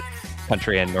right, but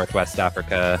country in Northwest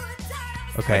Africa.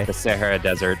 Okay. Like the Sahara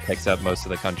Desert takes up most of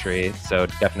the country, so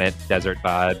definite desert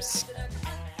vibes.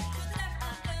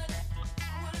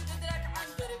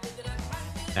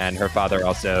 And her father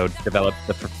also developed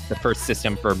the first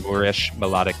system for Moorish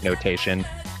melodic notation,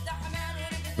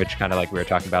 which kind of like we were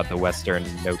talking about the Western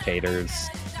notators.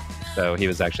 So he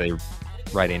was actually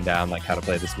writing down like how to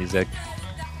play this music.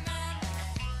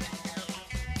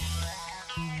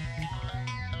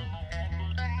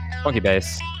 Funky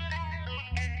bass.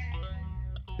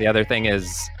 The other thing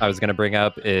is I was going to bring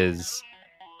up is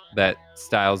that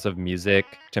styles of music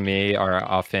to me are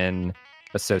often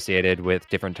associated with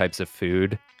different types of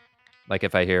food. Like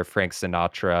if I hear Frank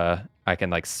Sinatra, I can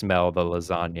like smell the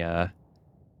lasagna.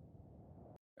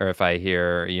 Or if I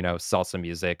hear, salsa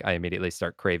music, I immediately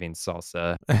start craving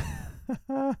salsa.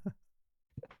 I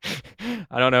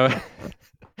don't know.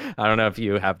 I don't know if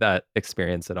you have that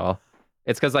experience at all.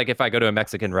 It's because like if I go to a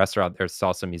Mexican restaurant, there's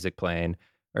salsa music playing,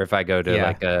 or if I go to Yeah.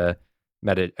 like a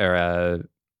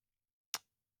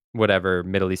whatever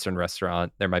Middle Eastern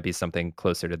restaurant, there might be something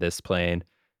closer to this playing,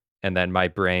 and then my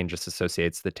brain just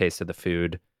associates the taste of the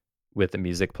food with the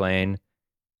music playing,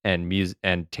 and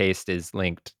taste is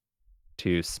linked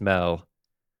to smell.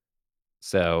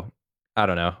 So I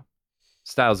don't know.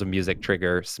 Styles of music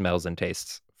trigger smells and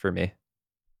tastes for me.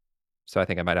 So I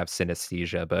think I might have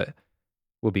synesthesia, but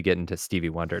we'll be getting to Stevie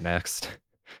Wonder next.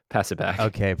 Pass it back.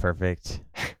 Okay, perfect.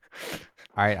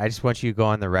 All right, I just want you to go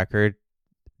on the record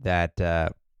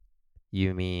that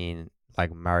you mean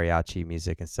like mariachi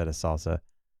music instead of salsa,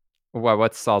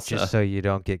 What's salsa? just so you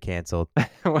don't get canceled.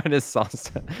 What is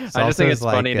salsa? I Salsa just think is it's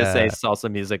funny like, to say salsa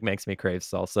music makes me crave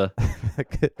salsa.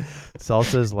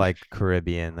 Salsa is like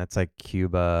Caribbean. That's like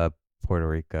Cuba, Puerto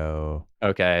Rico.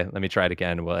 Okay, let me try it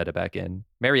again. We'll edit back in.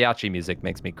 Mariachi music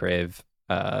makes me crave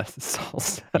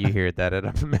salsa. You hear that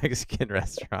at a Mexican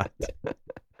restaurant.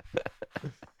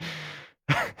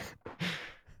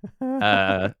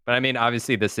 But I mean,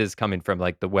 obviously, this is coming from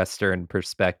like the Western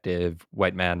perspective,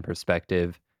 white man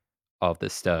perspective, all of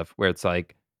this stuff, where it's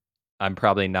like, I'm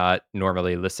probably not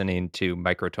normally listening to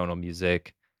microtonal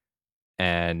music.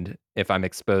 And if I'm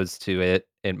exposed to it,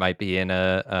 it might be in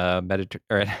a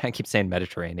or I keep saying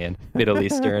Mediterranean, Middle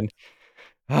Eastern.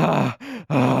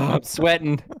 I'm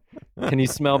sweating. Can you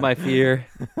smell my fear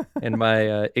and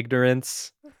my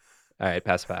ignorance? All right,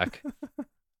 pass back.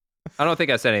 I don't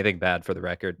think I said anything bad for the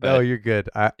record, but No, you're good.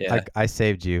 yeah. I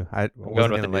saved you. I going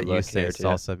wasn't with going to a let new you look say here, too.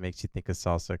 salsa makes you think of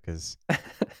salsa because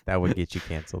that would get you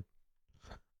canceled.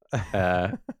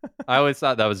 I always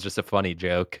thought that was just a funny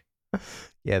joke.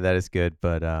 Yeah, that is good,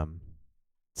 but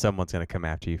someone's going to come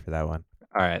after you for that one.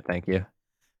 All right, thank you.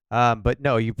 But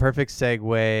no, you perfect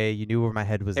segue. You knew where my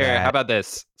head was Here, at. how about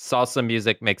this? Salsa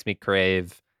music makes me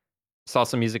crave.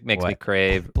 Salsa music makes me What?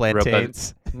 crave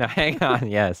Plantains? Ropa. No, hang on.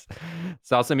 Yes,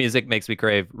 salsa music makes me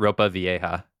crave Ropa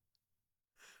Vieja.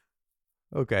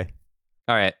 Okay.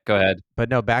 All right, go ahead. But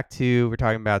no, back to we're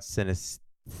talking about this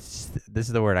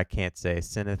is the word I can't say.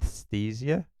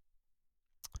 Synesthesia.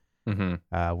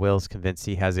 Mm-hmm. Will's convinced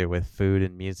he has it with food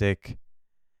and music,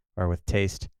 or with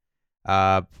taste.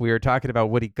 We were talking about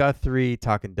Woody Guthrie,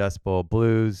 talking Dust Bowl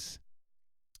blues.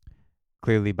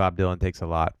 Clearly, Bob Dylan takes a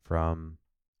lot from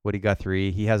Woody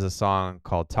Guthrie. He has a song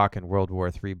called "Talkin' World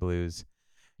War III Blues."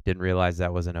 Didn't realize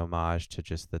that was an homage to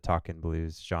just the talkin'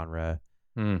 blues genre,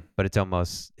 but it's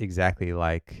almost exactly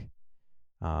like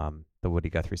the Woody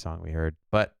Guthrie song we heard.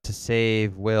 But to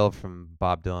save Will from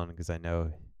Bob Dylan, because I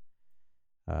know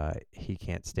he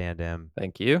can't stand him.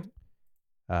 Thank you.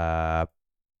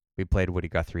 We played Woody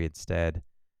Guthrie instead.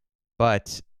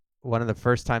 But one of the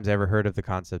first times I ever heard of the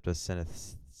concept of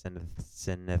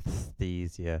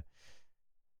synesthesia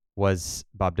was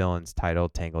Bob Dylan's title,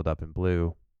 Tangled Up in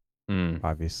Blue.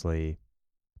 Obviously,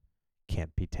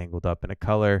 can't be tangled up in a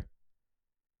color.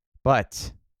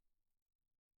 But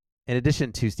in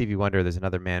addition to Stevie Wonder, there's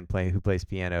another man who plays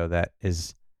piano that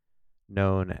is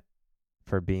known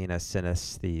for being a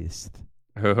synesthete.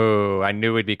 Oh, I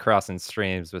knew we'd be crossing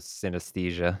streams with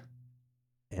synesthesia.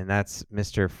 And that's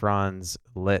Mr. Franz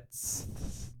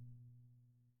Liszt,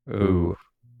 Ooh. who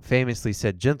famously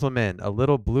said, "Gentlemen, a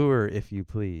little bluer, if you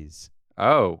please."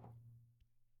 Oh.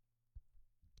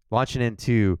 Launching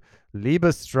into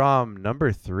Liebestrom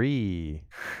number 3.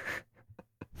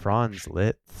 Franz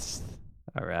Liszt.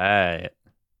 All right.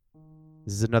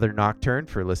 This is another nocturne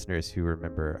for listeners who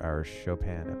remember our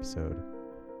Chopin episode.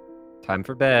 Time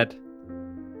for bed.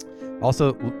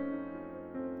 Also,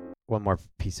 one more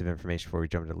piece of information before we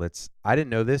jump into Liszt. I didn't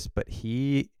know this, but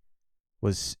he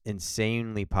was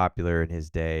insanely popular in his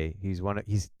day. He's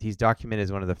documented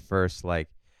as one of the first like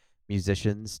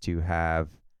musicians to have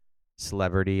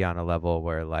celebrity on a level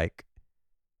where like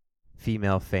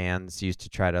female fans used to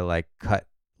try to like cut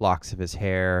locks of his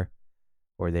hair,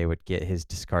 or they would get his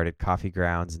discarded coffee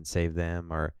grounds and save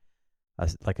them, or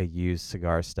like a used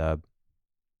cigar stub.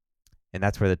 And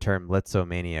that's where the term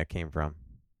Litzomania came from.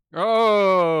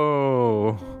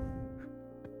 Oh.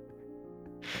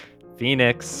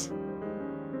 Phoenix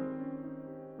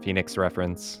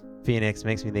reference. Phoenix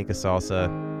makes me think of salsa.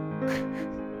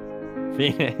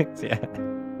 Phoenix, yeah.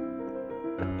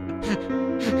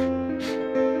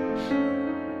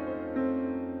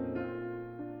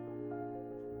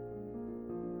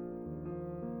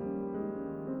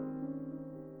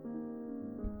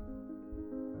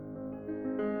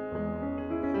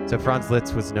 So Franz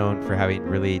Liszt was known for having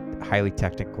really highly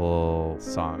technical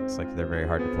songs, like they're very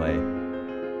hard to play.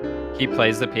 He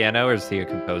plays the piano, or is he a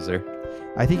composer?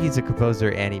 I think he's a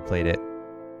composer and he played it.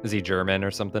 Is he German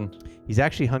or something? He's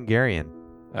actually Hungarian.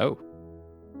 Oh.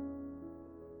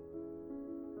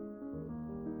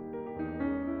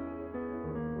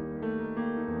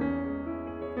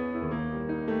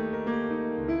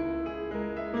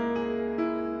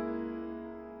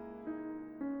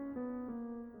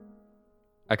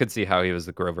 I could see how he was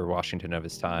the Grover Washington of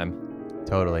his time.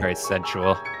 Totally. Very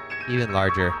sensual. Even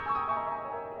larger.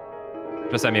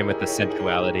 Just, I mean, with the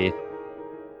sensuality.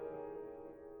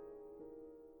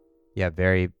 Yeah,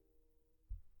 very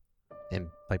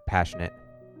like passionate.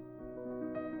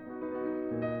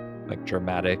 Like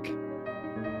dramatic.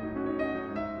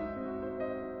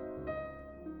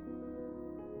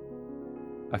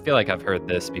 I feel like I've heard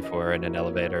this before in an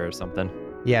elevator or something.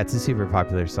 Yeah, it's a super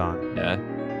popular song. Yeah.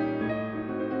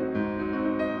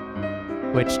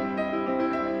 Which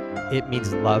it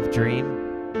means love dream,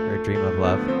 or dream of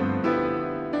love.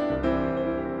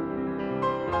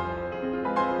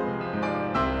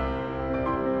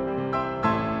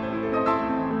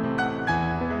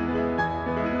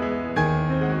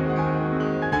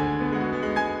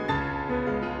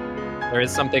 There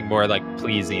is something more like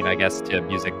pleasing, I guess, to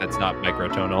music that's not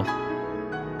microtonal.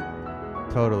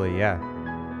 Totally, yeah.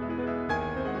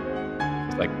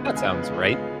 It's like, that sounds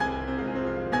right.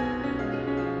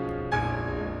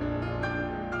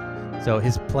 So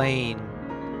his playing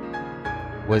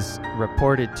was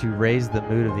reported to raise the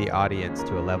mood of the audience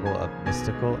to a level of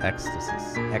mystical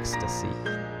ecstasy.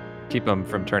 Keep them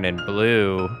from turning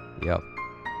blue Yep.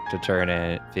 to turn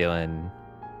it feeling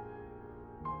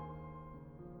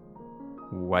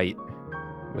white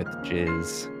with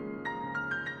jizz.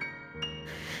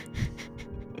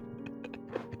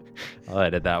 I'll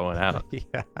edit that one out.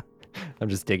 Yeah. I'm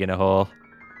just digging a hole.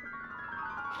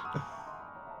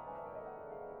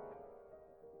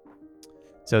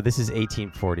 So this is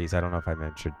 1840s. I don't know if I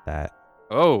mentioned that.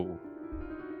 Oh.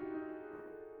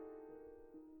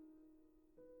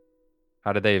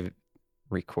 How did they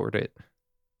record it?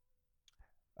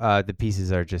 The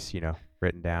pieces are just,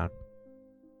 written down.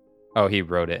 Oh, he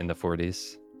wrote it in the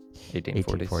 40s.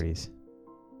 1840s. 1840s.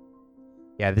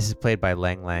 Yeah, this is played by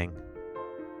Lang Lang.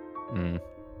 Mm.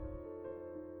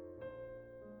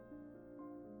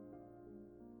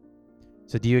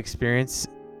 So do you experience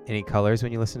any colors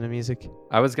when you listen to music?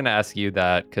 I was going to ask you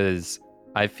that because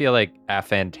I feel like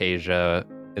aphantasia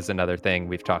is another thing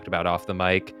we've talked about off the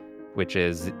mic, which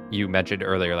is you mentioned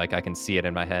earlier, like I can see it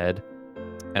in my head.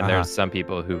 And there's some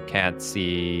people who can't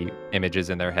see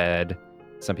images in their head.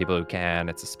 Some people who can.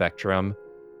 It's a spectrum.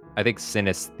 I think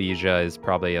synesthesia is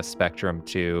probably a spectrum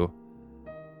too.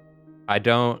 I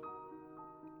don't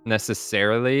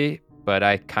necessarily, but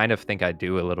I kind of think I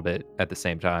do a little bit at the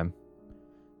same time.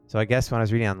 So I guess when I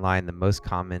was reading online, the most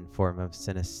common form of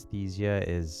synesthesia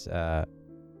is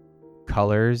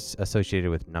colors associated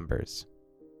with numbers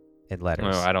and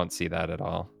letters. No, I don't see that at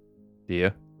all. Do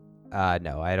you?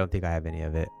 No, I don't think I have any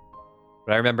of it.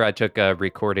 But I remember I took a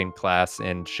recording class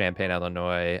in Champaign,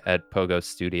 Illinois at Pogo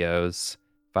Studios,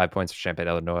 5 Points for Champaign,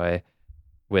 Illinois,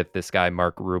 with this guy,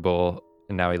 Mark Rubel,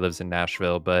 and now he lives in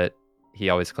Nashville, but he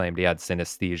always claimed he had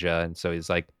synesthesia, and so he's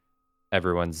like,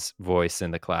 everyone's voice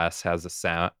in the class has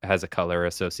a color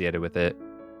associated with it.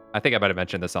 I think I might have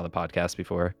mentioned this on the podcast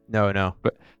before. No.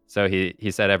 But so he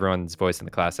said everyone's voice in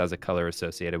the class has a color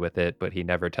associated with it, but he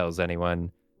never tells anyone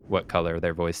what color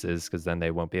their voice is because then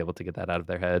they won't be able to get that out of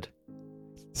their head.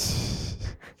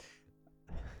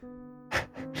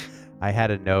 I had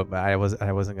a note, but I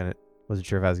wasn't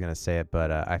sure if I was gonna say it,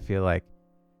 but I feel like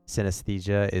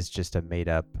synesthesia is just a made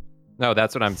up No,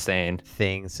 that's what I'm saying.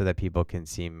 thing so that people can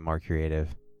seem more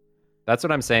creative. That's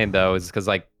what I'm saying though, is because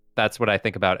like that's what I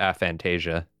think about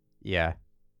aphantasia. Yeah.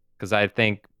 Because I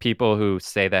think people who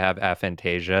say they have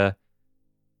aphantasia,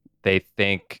 they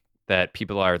think that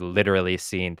people are literally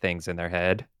seeing things in their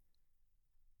head.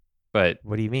 But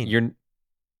What do you mean?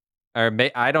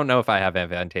 I don't know if I have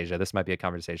aphantasia. This might be a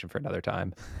conversation for another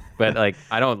time. But like,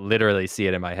 I don't literally see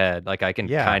it in my head. Like I can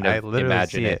kind I of literally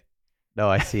imagine see it. No,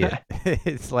 I see it.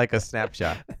 It's like a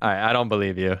snapshot. All right, I don't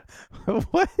believe you.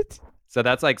 What? So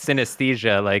that's like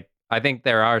synesthesia. Like I think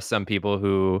there are some people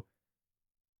who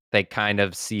they kind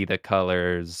of see the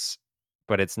colors,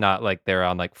 but it's not like they're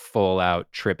on like full out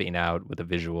tripping out with a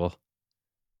visual.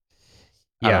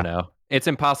 I Yeah. don't know. It's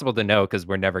impossible to know because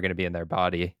we're never going to be in their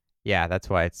body. Yeah, that's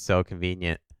why it's so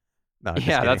convenient. No, I'm just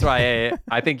Yeah, that's kidding.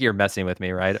 why I think you're messing with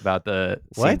me, right? About the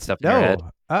seeing What? stuff in your head.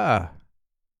 No.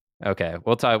 Okay,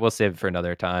 we'll talk. We'll save it for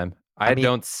another time. I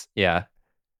mean, Yeah,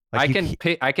 like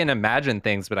I can imagine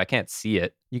things, but I can't see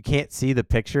it. you can't see the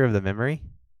picture of the memory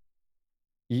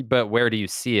But where do you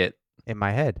see it? in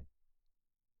my head.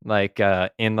 Like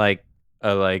in like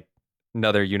a like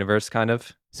another universe, kind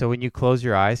of. So when you close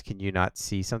your eyes, can you not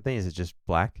see something? Is it just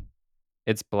black?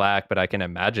 It's black, but I can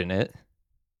imagine it.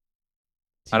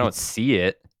 So I you don't see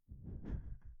it.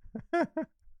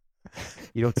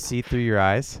 You don't see through your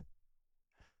eyes?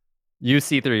 You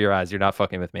see through your eyes. You're not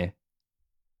fucking with me.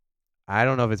 I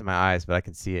don't know if it's my eyes, but I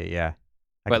can see it. Yeah.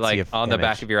 But like on the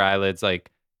back of your eyelids,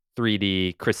 like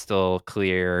 3D crystal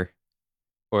clear,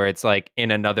 or it's like in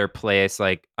another place.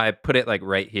 Like I put it like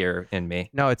right here in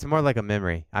me. No, it's more like a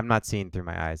memory. I'm not seeing through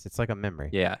my eyes. It's like a memory.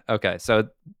 Yeah. Okay. So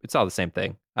it's all the same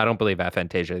thing. I don't believe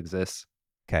aphantasia exists.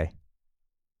 Okay.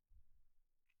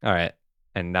 All right.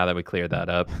 And now that we cleared that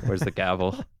up, where's the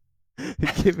gavel?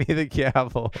 Give me the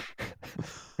gavel.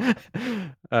 We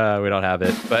don't have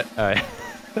it, but all right.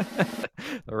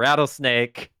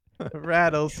 Rattlesnake.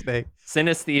 Rattlesnake.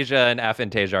 Synesthesia and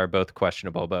aphantasia are both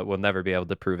questionable, but we'll never be able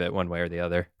to prove it one way or the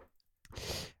other.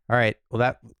 All right.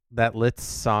 Well, that Litz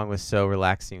song was so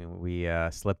relaxing. We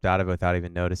slipped out of it without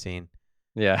even noticing.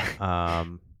 Yeah.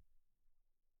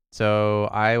 So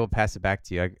I will pass it back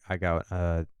to you. I got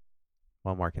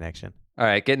one more connection. All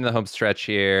right, getting the home stretch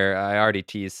here. I already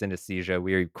teased synesthesia.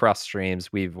 We cross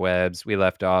streams, weave webs. We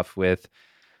left off with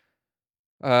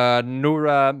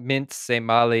Nura Mint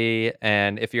Semali.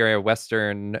 And if you're a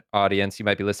Western audience, you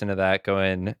might be listening to that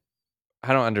going,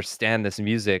 I don't understand this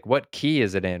music. What key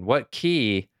is it in? What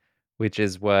key? Which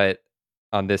is what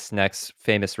on this next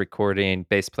famous recording,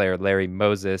 bass player Larry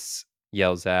Moses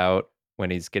yells out when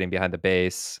he's getting behind the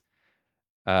bass.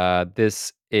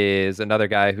 This is another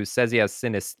guy who says he has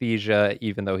synesthesia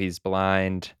even though he's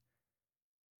blind.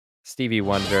 Stevie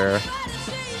Wonder.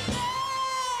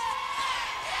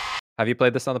 Have you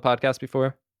played this on the podcast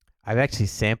before? I've actually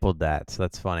sampled that, so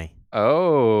that's funny.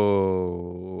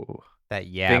 Oh. That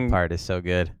part is so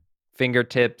good.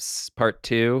 Fingertips Part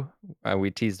 2.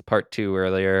 We teased Part 2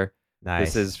 earlier.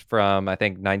 Nice. This is from, I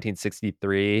think,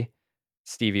 1963.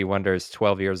 Stevie Wonder's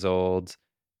 12 years old,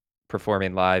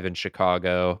 performing live in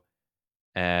Chicago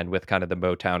and with kind of the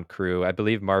Motown crew. I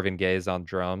believe Marvin Gaye is on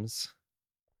drums.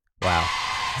 Wow.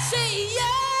 Say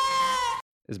yeah,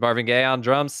 Is Marvin Gaye on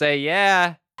drums? Say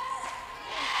yeah.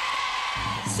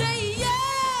 say yeah,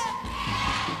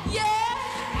 yeah,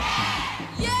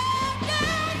 yeah,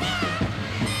 yeah.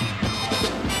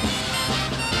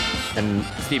 And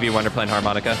Stevie Wonder playing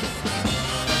harmonica.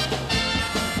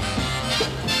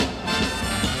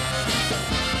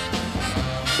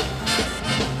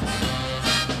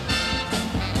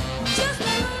 Just a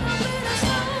little bit of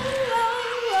soul.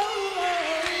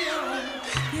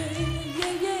 Yeah,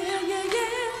 yeah, yeah, yeah,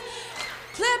 yeah.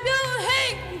 Clap your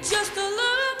hands just a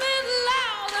little bit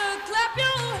louder. Clap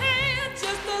your hands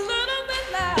just a little bit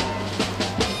louder.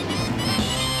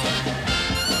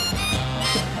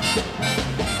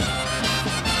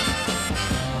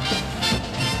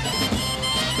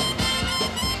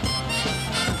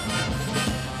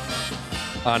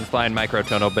 On Flying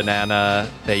Microtonal Banana,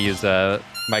 they use a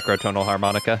microtonal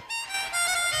harmonica.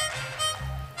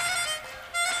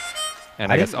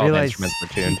 And I guess didn't all the realize instruments were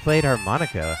he tuned. played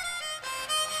harmonica.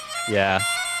 Yeah.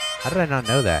 How did I not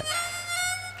know that?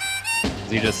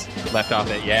 You just left off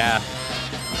it. Yeah.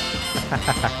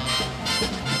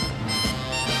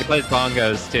 He plays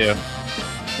bongos too.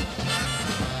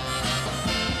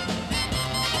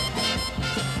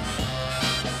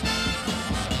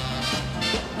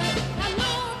 I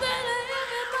know that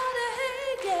everybody,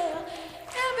 hey girl,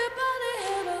 everybody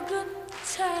had a good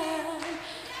time.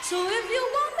 So if you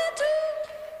want me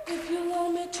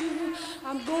to,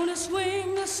 I'm gonna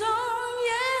swing the song,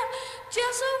 yeah,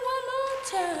 just one more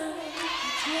time.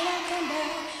 When I come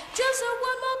back, just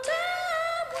one more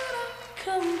time when I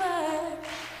come back.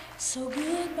 So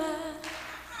goodbye.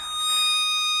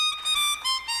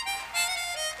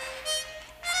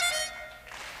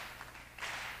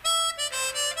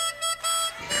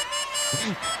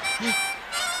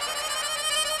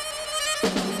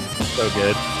 So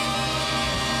good.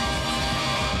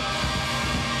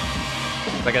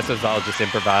 I guess it was all just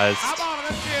improvised. How about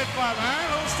it? Let's hear it for him, huh?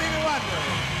 Little Stevie Wonder.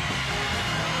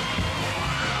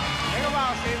 Take a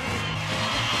while, Stevie.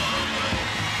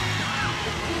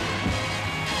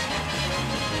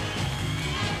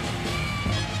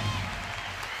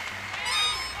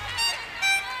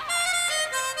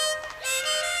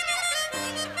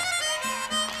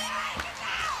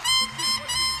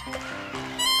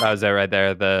 That was it right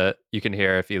there. You can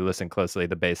hear if you listen closely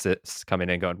the bassist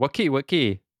coming in going, "What key? What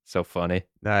key?" So funny.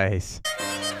 Nice.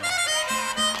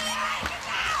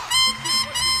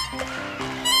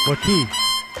 What key?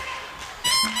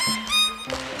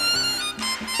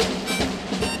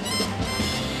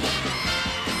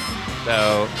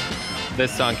 So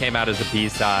this song came out as a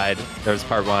B-side. There was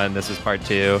part 1, this was part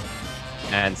 2.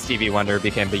 And Stevie Wonder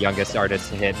became the youngest artist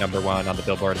to hit #1 on the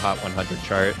Billboard Hot 100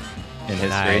 chart in history.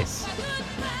 Nice.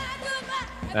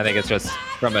 I think it's just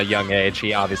from a young age,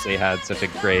 he obviously had such a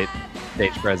great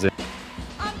stage presence.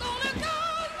 I'm gonna go,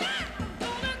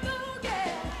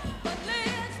 yeah, but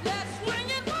let's swing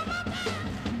it one more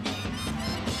time.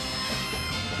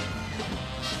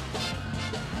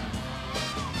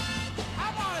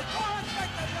 How about it? Go ahead and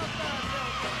take that young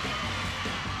man,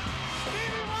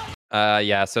 Stevie Wonder.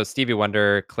 Yeah, so Stevie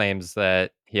Wonder claims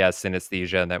that he has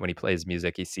synesthesia and that when he plays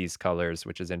music, he sees colors,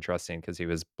 which is interesting because he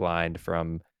was blind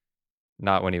from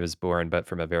not when he was born, but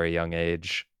from a very young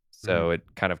age. So it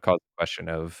kind of calls the question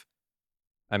of,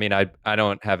 I mean, I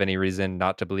don't have any reason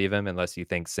not to believe him unless you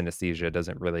think synesthesia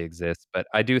doesn't really exist. But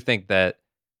I do think that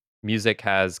music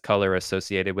has color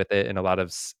associated with it in a lot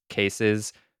of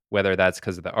cases, whether that's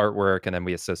because of the artwork and then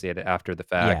we associate it after the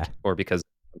fact Yeah. or because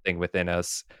of something within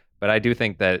us. But I do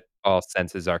think that all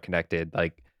senses are connected.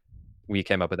 Like we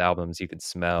came up with albums you could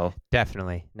smell.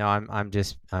 Definitely. No, I'm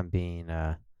being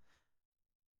an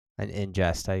in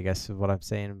jest, I guess is what I'm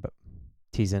saying, but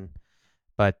teasing.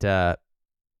 But I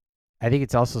think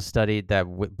it's also studied that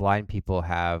blind people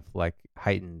have like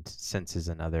heightened senses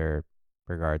in other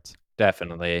regards.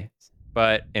 Definitely.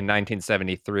 But in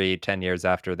 1973, 10 years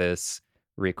after this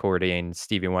recording,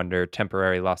 Stevie Wonder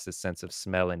temporarily lost his sense of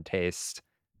smell and taste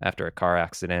after a car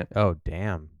accident. Oh,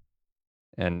 damn.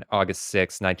 And August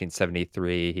 6,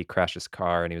 1973, he crashed his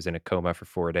car and he was in a coma for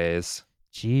 4 days.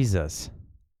 Jesus.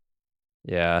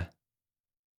 Yeah.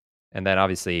 And then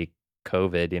obviously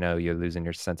COVID, you're losing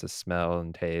your sense of smell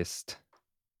and taste.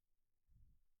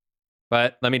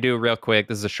 But let me do real quick.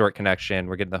 This is a short connection.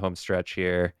 We're getting the home stretch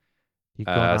here. You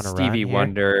going on a Stevie run here?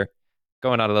 Wonder.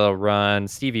 going on a little run.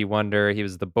 Stevie Wonder, he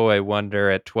was the boy wonder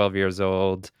at 12 years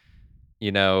old,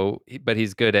 but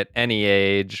he's good at any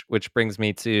age, which brings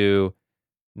me to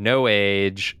No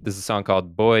Age. This is a song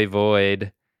called Boy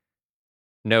Void.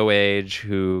 No Age,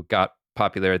 who got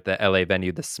popular at the LA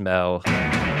venue The Smell.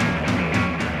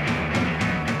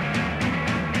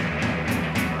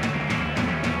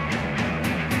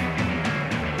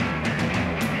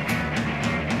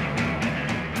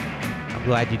 I'm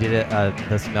glad you did it.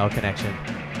 The Smell connection.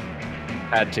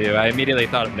 Had to. I immediately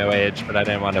thought of No Age, but I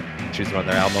didn't want to choose one of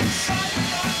their albums.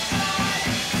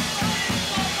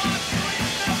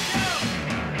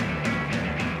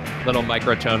 Little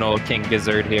microtonal King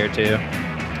Gizzard here too.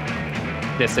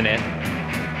 Dissonant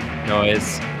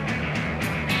noise.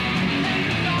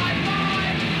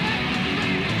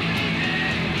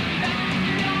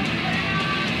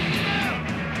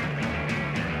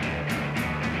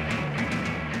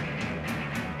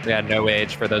 Yeah, No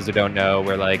Age, for those who don't know,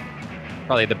 we're like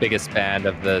probably the biggest band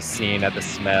of the scene at The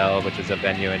Smell, which is a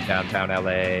venue in downtown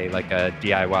LA, like a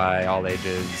DIY, all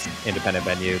ages, independent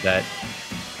venue that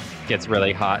gets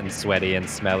really hot and sweaty and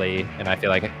smelly. And I feel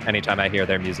like anytime I hear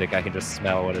their music, I can just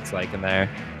smell what it's like in there.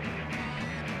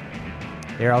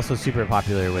 They're also super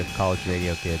popular with college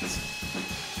radio kids.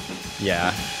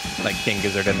 Yeah, like King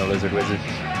Gizzard and the Lizard Wizard.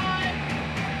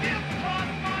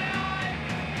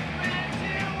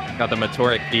 Got the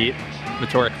Meteoric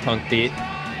punk beat.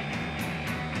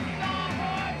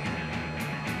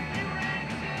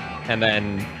 And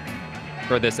then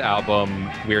for this album,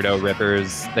 Weirdo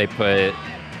Rippers, they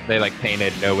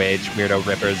painted No Age Weirdo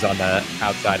Rippers on the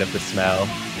outside of The Smell.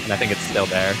 And I think it's still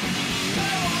there.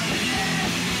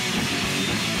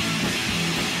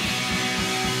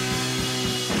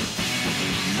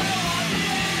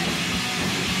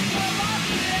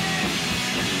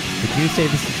 Would you say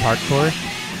this is hardcore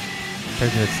in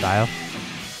terms of its style?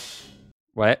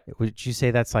 What? Would you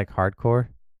say that's like hardcore?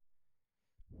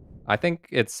 I think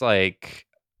it's like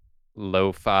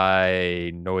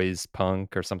lo-fi noise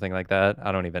punk or something like that.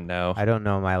 I don't even know. I don't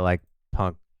know my like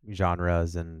punk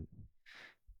genres, and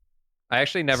I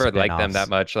actually never liked them spin-offs. that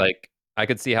much. Like, I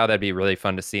could see how that'd be really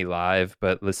fun to see live,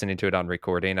 but listening to it on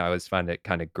recording, I always find it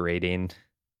kind of grating.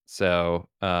 So,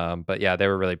 but yeah, they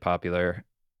were really popular.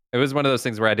 It was one of those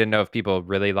things where I didn't know if people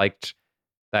really liked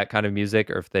that kind of music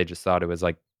or if they just thought it was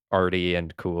like arty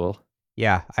and cool.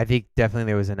 Yeah, I think definitely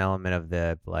there was an element of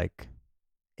the like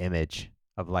image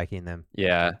of liking them.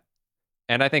 Yeah.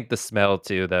 And I think The Smell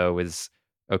too, though, was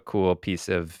a cool piece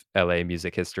of LA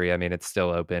music history. I mean, it's still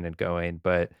open and going,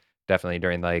 but definitely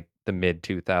during like the mid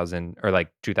 2000 or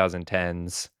like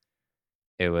 2010s,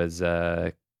 it was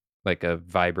like a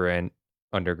vibrant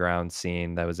underground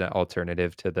scene that was an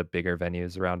alternative to the bigger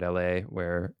venues around LA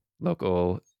where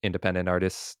local independent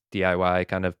artists, DIY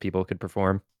kind of people could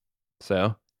perform.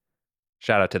 So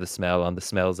shout out to The Smell on The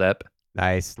Smells ep.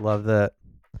 Nice, love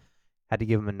had to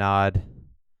give him a nod.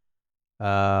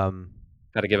 Got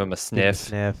to give them a sniff,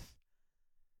 Sniff.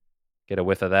 get a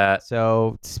whiff of that.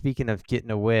 So speaking of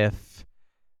getting a whiff,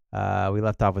 we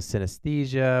left off with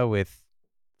Synesthesia with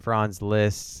Franz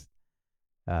Liszt,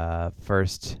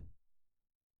 first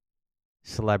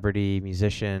celebrity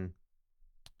musician,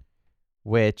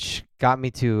 which got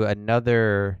me to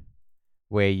another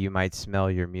way you might smell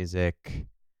your music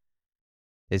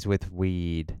is with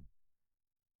weed.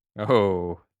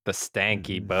 Oh, the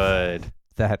stanky bud.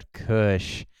 That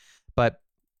kush. But,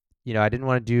 I didn't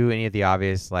want to do any of the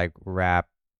obvious like rap,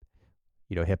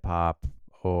 hip hop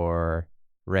or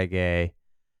reggae.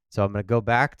 So I'm going to go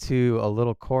back to a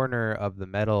little corner of the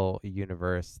metal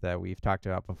universe that we've talked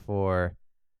about before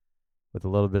with a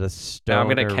little bit of stoner Now I'm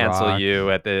gonna cancel rock,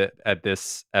 you at this a little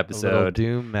episode.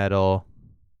 doom metal.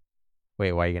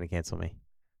 Wait, why are you going to cancel me?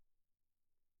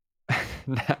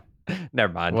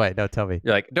 Never mind. What? No, tell me.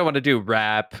 You're like, don't want to do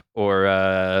rap or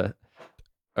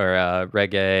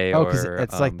reggae. Oh, because or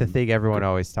it's like the thing everyone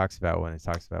always talks about when it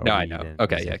talks about No, I weed know. and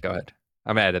Okay, music. yeah, go ahead.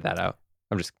 I'm gonna edit that out.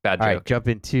 I'm just bad All joke. right, jump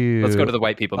into Let's go to the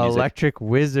white people music. Electric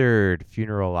Wizard,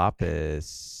 Funeral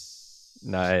Opus.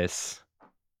 Nice.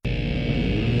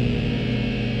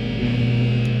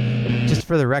 Just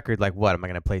for the record, like what? Am I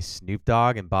going to play Snoop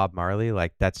Dogg and Bob Marley?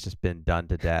 Like that's just been done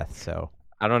to death. So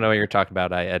I don't know what you're talking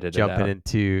about. I edited jumping out.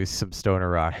 into some stoner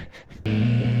rock.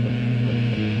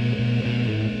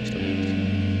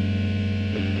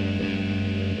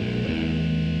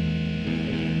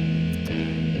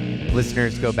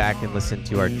 Listeners, go back and listen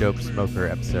to our Dope Smoker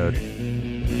episode.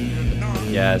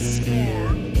 Yes.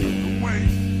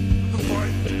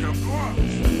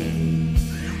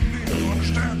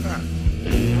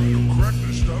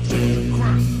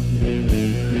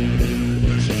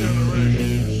 This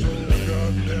generation is so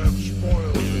goddamn spoiled.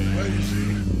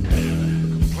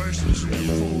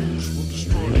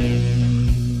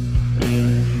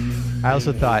 I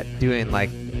also thought doing like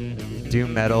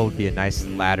doom metal would be a nice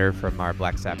ladder from our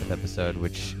Black Sabbath episode,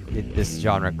 which this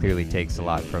genre clearly takes a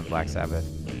lot from Black Sabbath.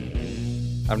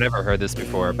 I've never heard this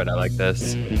before, but I like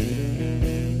this.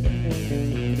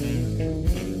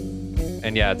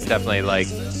 And yeah, it's definitely like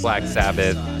Black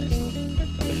Sabbath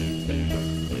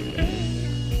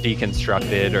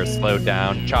deconstructed or slowed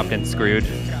down, chopped and screwed,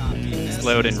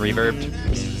 slowed and reverbed.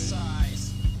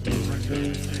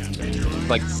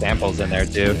 Like samples in there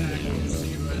too.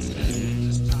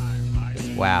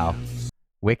 Wow.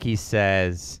 Wiki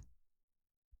says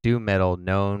doom metal,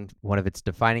 one of its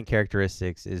defining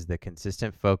characteristics is the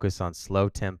consistent focus on slow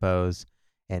tempos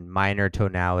and minor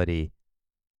tonality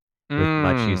with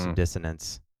much use of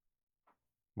dissonance.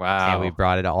 Wow. And we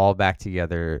brought it all back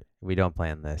together. We don't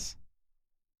plan this.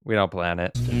 We don't plan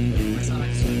it.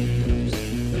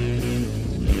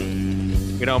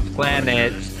 We don't plan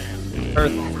it.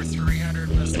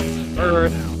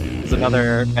 Earth is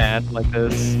another band like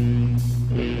this.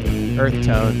 Earth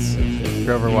Tones,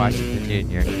 Grover Washington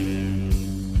Jr.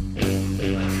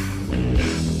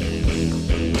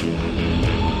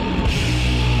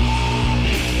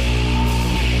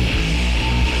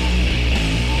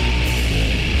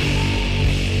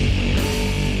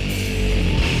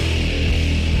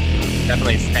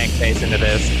 Definitely stank face into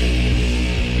this.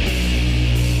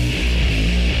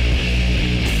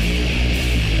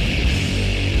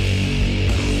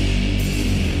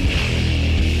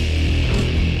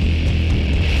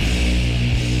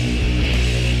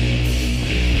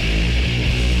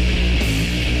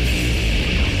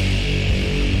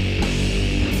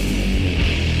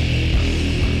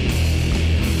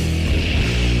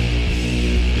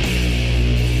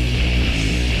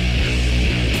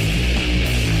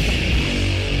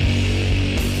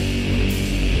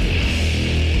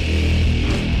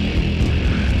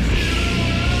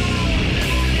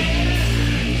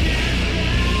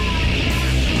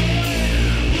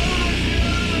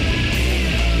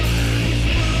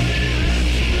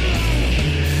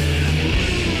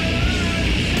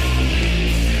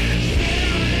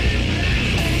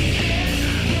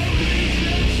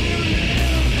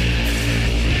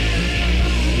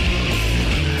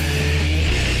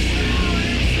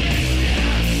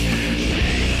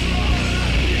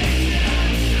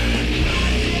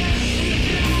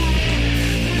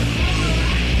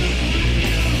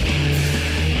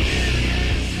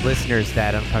 Listeners,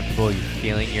 that uncomfortable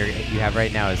feeling you have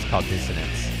right now is called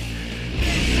dissonance.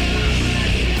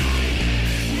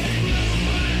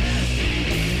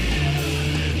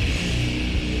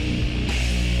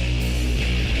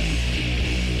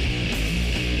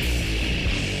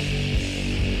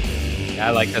 I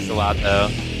like this a lot though.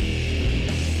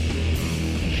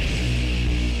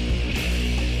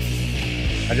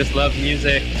 I just love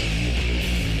music.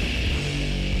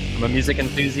 I'm a music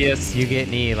enthusiast. Do you get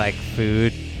any like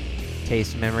food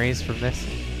taste memories from this?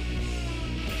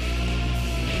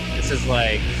 This is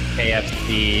like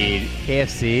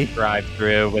KFC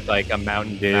drive-through with like a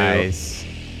Mountain Dew. Nice.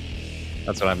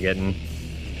 That's what I'm getting.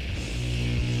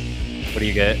 What do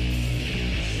you get?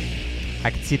 I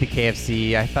could see the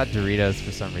KFC. I thought Doritos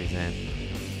for some reason.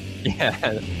 Yeah,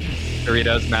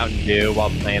 Doritos, Mountain Dew while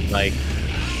playing like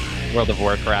World of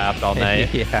Warcraft all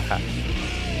night. Yeah.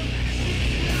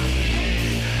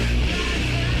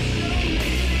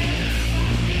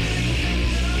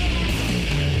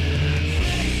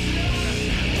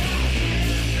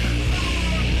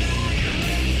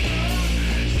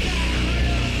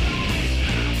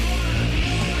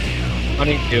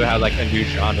 Funny too how like a new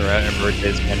genre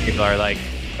emerges when people are like,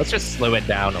 let's just slow it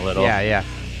down a little. Yeah.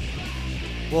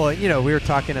 Well, you know, we were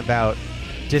talking about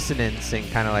dissonance and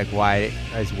kind of like why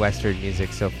is Western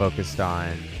music so focused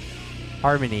on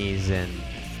harmonies and,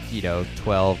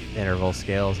 12 interval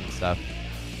scales and stuff.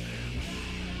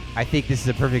 I think this is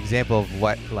a perfect example of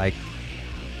what like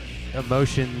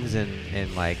emotions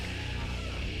and like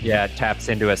it taps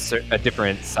into a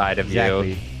different side of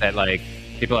you that like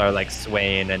people are like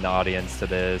swaying in the audience to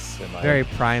this and like very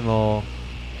primal,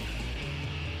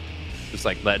 just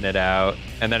like letting it out.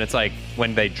 And then it's like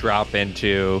when they drop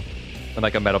into when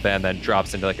like a metal band then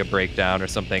drops into like a breakdown or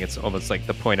something, it's almost like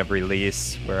the point of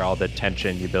release where all the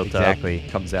tension you built up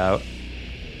comes out.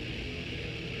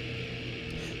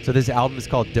 So this album is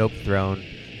called Dope Throne.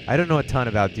 I don't know a ton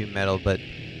about doom metal, but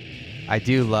I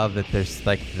do love that there's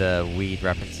like the weed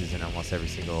references in almost every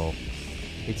single.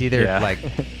 It's either like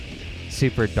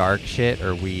super dark shit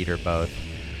or weed or both.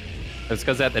 It's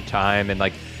because at the time in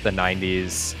like the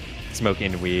 90s,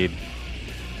 smoking weed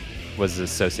was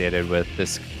associated with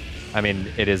this. I mean,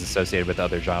 it is associated with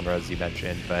other genres you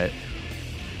mentioned, but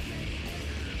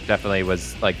definitely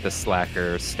was like the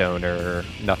slacker, stoner,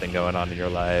 nothing going on in your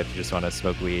life. You just want to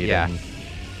smoke weed. Yeah. And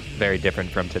very different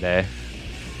from today.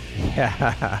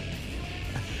 Yeah.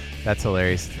 That's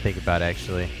hilarious to think about,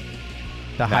 actually.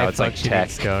 The Now high it's like functioning tech.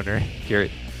 stoner.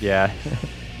 Yeah.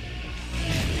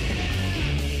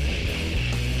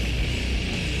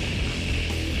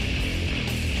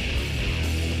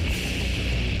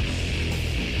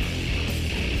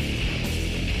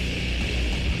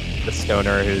 The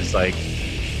stoner who's like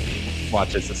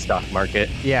watches the stock market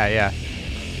Yeah, yeah.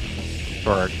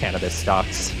 for cannabis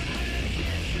stocks.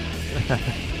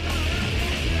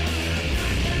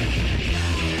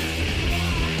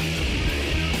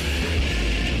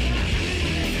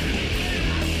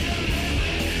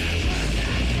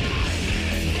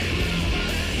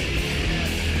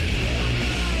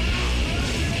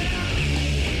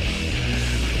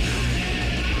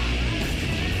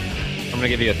 I'm gonna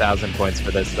give you 1,000 points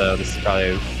for this, though. This is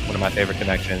probably one of my favorite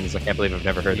connections. I can't believe I've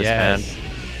never heard this band.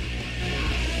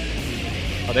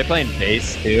 Are they playing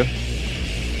bass too?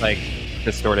 Like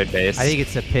distorted bass? I think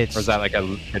it's a pitch. Or is that like a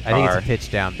guitar? I think it's a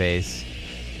pitch down bass.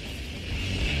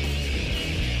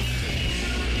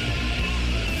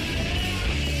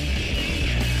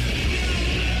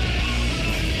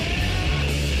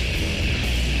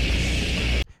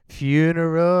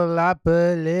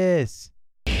 Funeralopolis.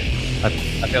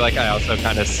 I feel like I also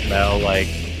kind of smell like,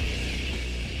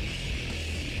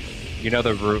 you know,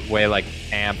 the way like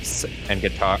amps and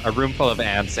guitar, a room full of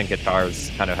amps and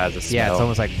guitars kind of has a smell. Yeah, it's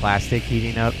almost like plastic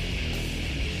heating up.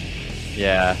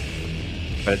 Yeah,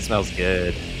 but it smells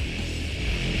good.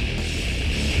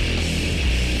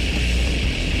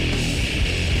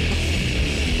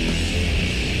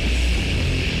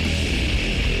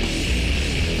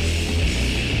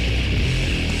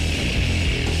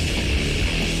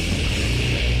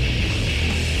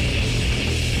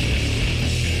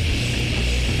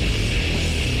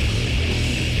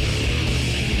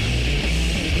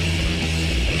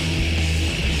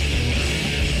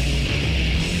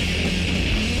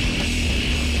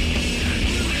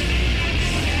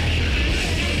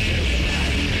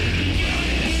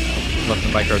 Love the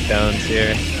microtones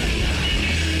here.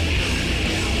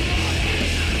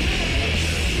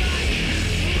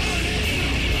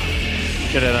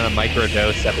 Should have done a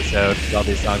microdose episode because all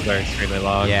these songs are extremely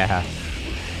long. Yeah.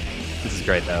 This is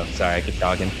great though. Sorry, I keep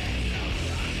talking.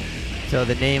 So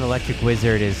the name Electric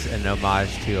Wizard is an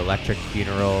homage to Electric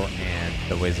Funeral and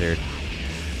The Wizard,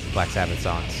 Black Sabbath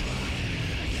songs.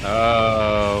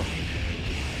 Oh.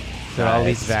 So it all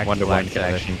leads nice. back to One-to-one Black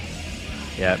Sabbath. connection.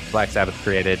 Yeah, Black Sabbath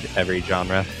created every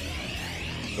genre.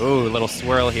 Ooh, a little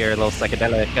swirl here, a little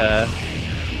psychedelic.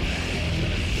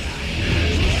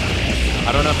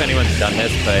 I don't know if anyone's done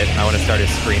this, but I want to start a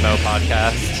Screamo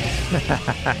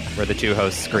podcast where the two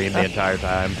hosts scream the entire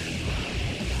time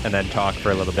and then talk for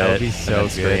a little bit. That would be and so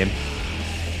then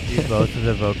good. Do both of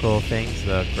the vocal things,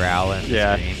 the growl and the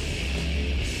Yeah. scream.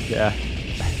 Yeah.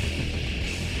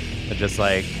 And just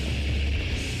like,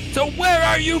 so where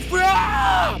are you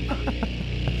from?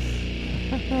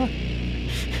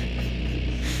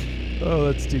 Oh,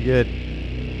 that's too good.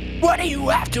 What do you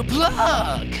have to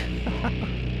plug?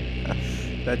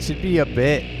 That should be a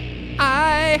bit.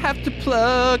 I have to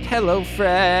plug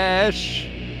HelloFresh.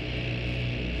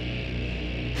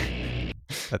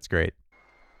 That's great.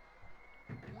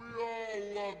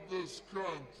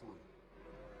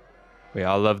 We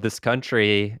all love this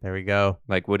country. There we go.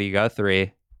 Like Woody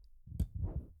Guthrie.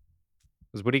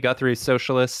 Was Woody Guthrie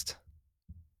socialist?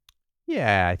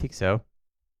 Yeah, I think so.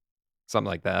 Something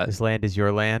like that. This land is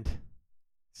your land.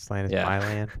 This land is Yeah. my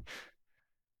land.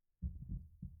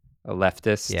 A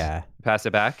leftist. Yeah. Pass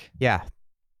it back. Yeah.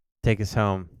 Take us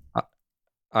home. All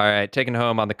right. Taking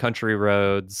home on the country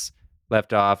roads.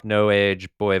 Left off. No Age.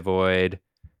 Boy Void.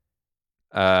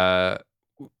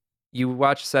 You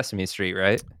watch Sesame Street,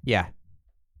 right? Yeah.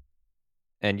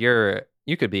 And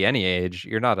you could be any age.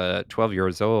 You're not a 12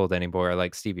 years old anymore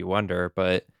like Stevie Wonder,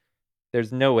 but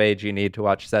there's no age you need to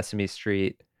watch Sesame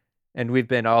Street. And we've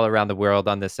been all around the world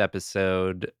on this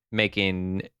episode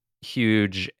making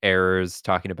huge errors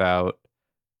talking about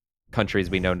countries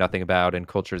we know nothing about and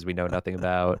cultures we know nothing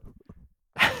about.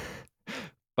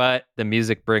 But the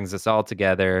music brings us all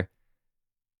together.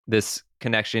 This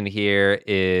connection here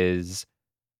is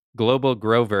Global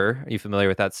Grover. Are you familiar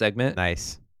with that segment?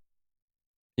 Nice.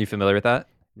 You familiar with that?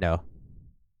 No.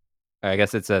 I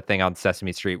guess it's a thing on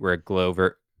Sesame Street where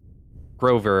Grover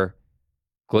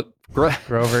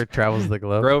Travels the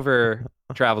globe. Grover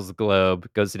travels the globe,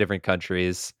 goes to different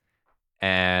countries,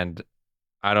 and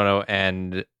I don't know,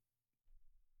 and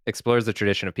explores the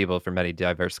tradition of people from many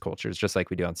diverse cultures, just like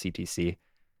we do on CTC.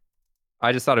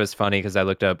 I just thought it was funny because I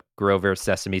looked up Grover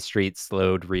Sesame Street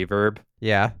slowed reverb,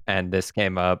 Yeah. and this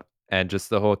came up, and just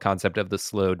the whole concept of the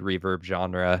slowed reverb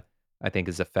genre, I think,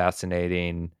 is a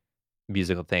fascinating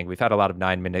musical thing. We've had a lot of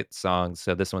 9-minute songs,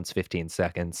 so this one's 15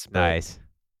 seconds. but Nice.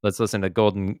 Let's listen to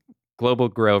Global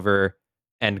Grover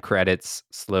end credits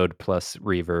slowed plus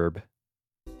reverb.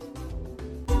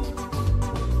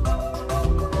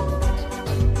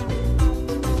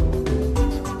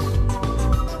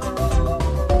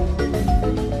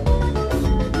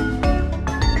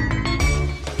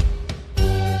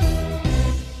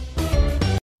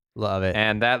 Love it.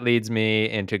 And that leads me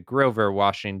into Grover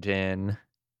Washington.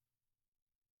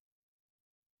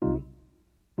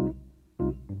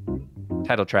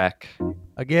 Title track.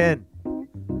 Again.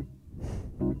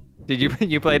 Did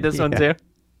you played this one Yeah.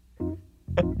 too?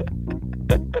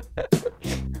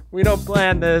 We don't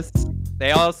plan this.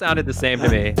 They all sounded the same to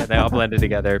me, and they all blended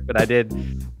together. But I did.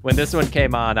 When this one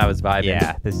came on, I was vibing.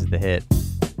 Yeah, this is the hit.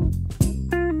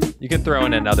 You can throw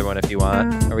in another one if you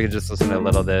want, or we can just listen to a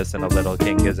little of this and a little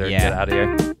King Gizzard and Yeah. get out of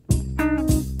here.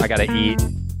 I gotta eat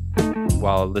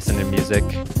while listening to music.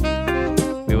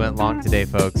 We went long today,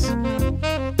 folks.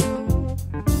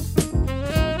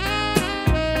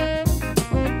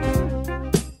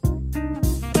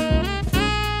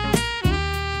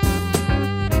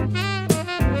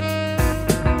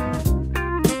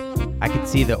 I could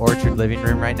see the Orchard living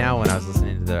room right now when I was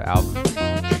listening to the album.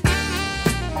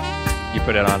 You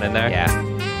put it on in there? Yeah.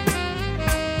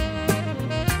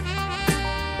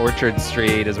 Orchard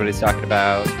Street is what he's talking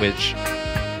about, which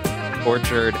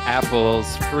orchard,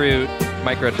 apples, fruit,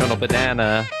 microtonal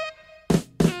banana.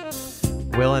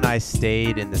 Will and I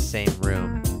stayed in the same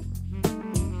room.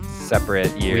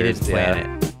 Separate years. We didn't plan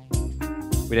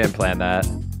it. We didn't plan that.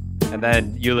 And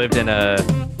then you lived in a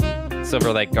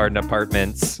Silver Lake Garden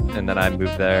Apartments, and then I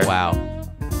moved there. Wow.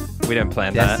 We didn't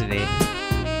plan Destiny.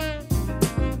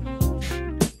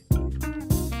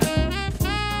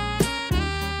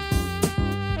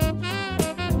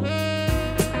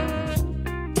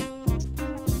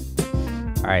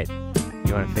 All right.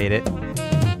 You want to fade it?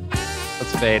 that.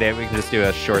 Let's fade it. We can just do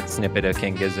a short snippet of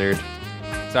King Gizzard.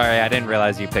 Sorry, I didn't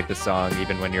realize you picked the song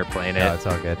even when you were playing No, it. it's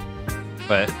all good.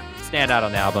 But stand out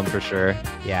on the album for sure.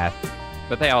 Yeah.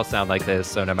 But they all sound like this,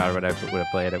 so no matter what I would have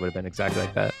played, it would have been exactly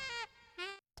like that.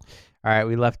 All right.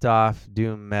 We left off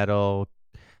doom metal.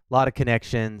 A lot of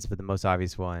connections, but the most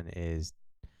obvious one is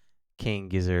King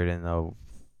Gizzard and the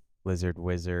Lizard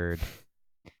Wizard.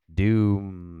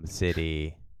 Doom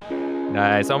City.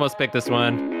 Nice. Almost picked this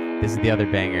one. This is the other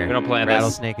banger. We don't plan this.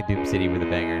 Rattlesnake and Doom City were the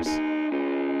bangers.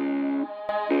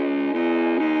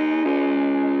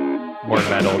 More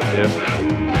metal, too.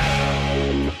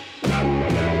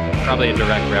 Probably a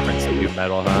direct reference to doom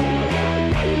metal,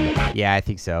 huh? Yeah, I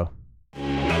think so.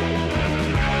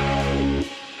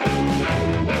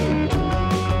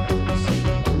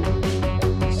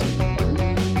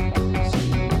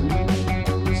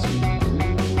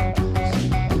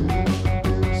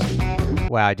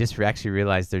 Wow, I just actually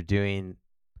realized they're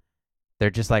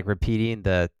just like repeating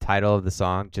the title of the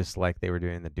song just like they were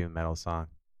doing the doom metal song.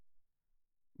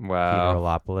 Peter Wow.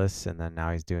 Rolopoulos, and then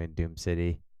now he's doing Doom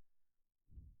City.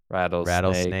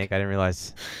 Rattlesnake. I didn't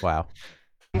realize. Wow.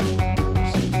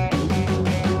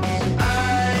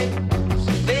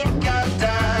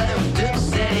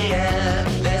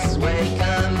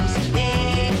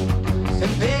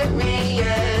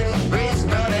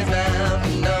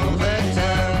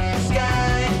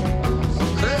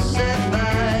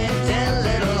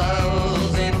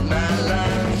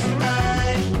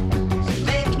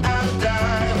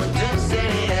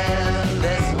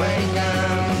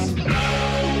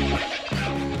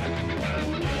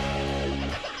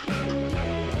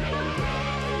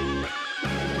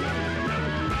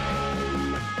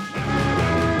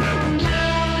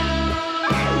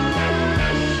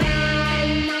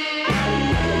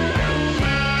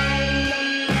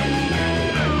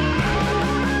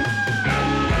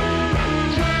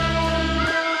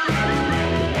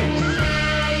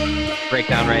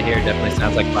 Breakdown right here definitely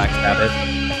sounds like Black Sabbath.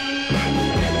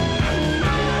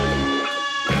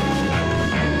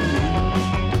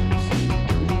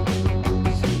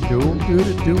 Doom to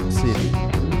the Doom City.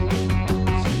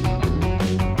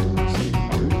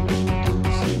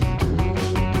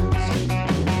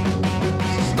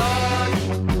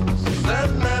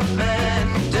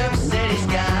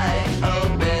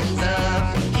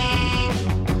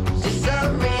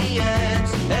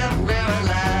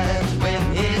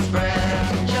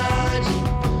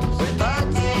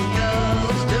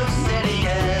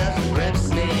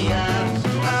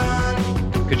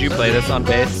 Could you play this on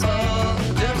bass?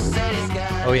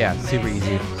 Oh yeah, super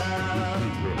easy.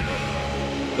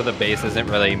 So the bass isn't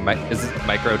really is it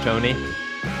microtony?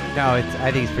 No,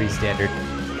 I think it's pretty standard.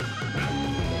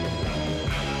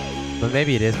 But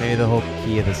maybe it is. Maybe the whole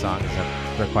key of the song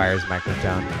requires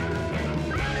microtone.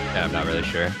 Yeah, I'm not really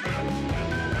sure.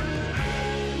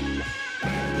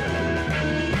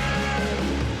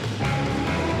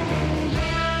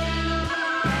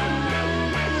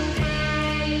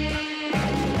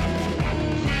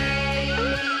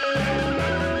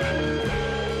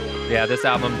 Yeah, this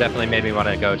album definitely made me want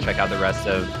to go check out the rest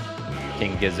of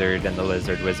King Gizzard and the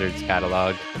Lizard Wizards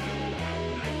catalog.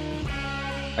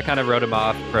 I kind of wrote him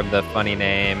off from the funny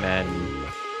name and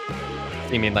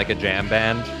seeming like a jam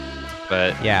band,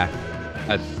 but Yeah.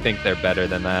 I think they're better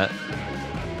than that.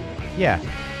 Yeah.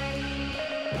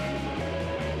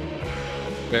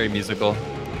 Very musical.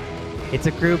 It's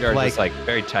a group They're like, just like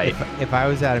very tight. if I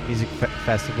was at a music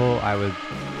festival,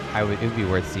 it would be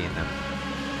worth seeing them.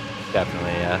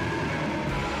 Definitely, yeah.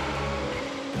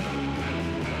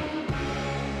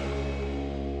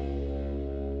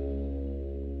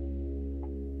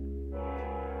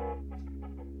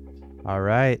 All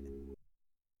right.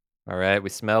 All right, we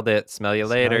smelled it. Smell you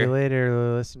later. Smell you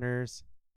later, listeners.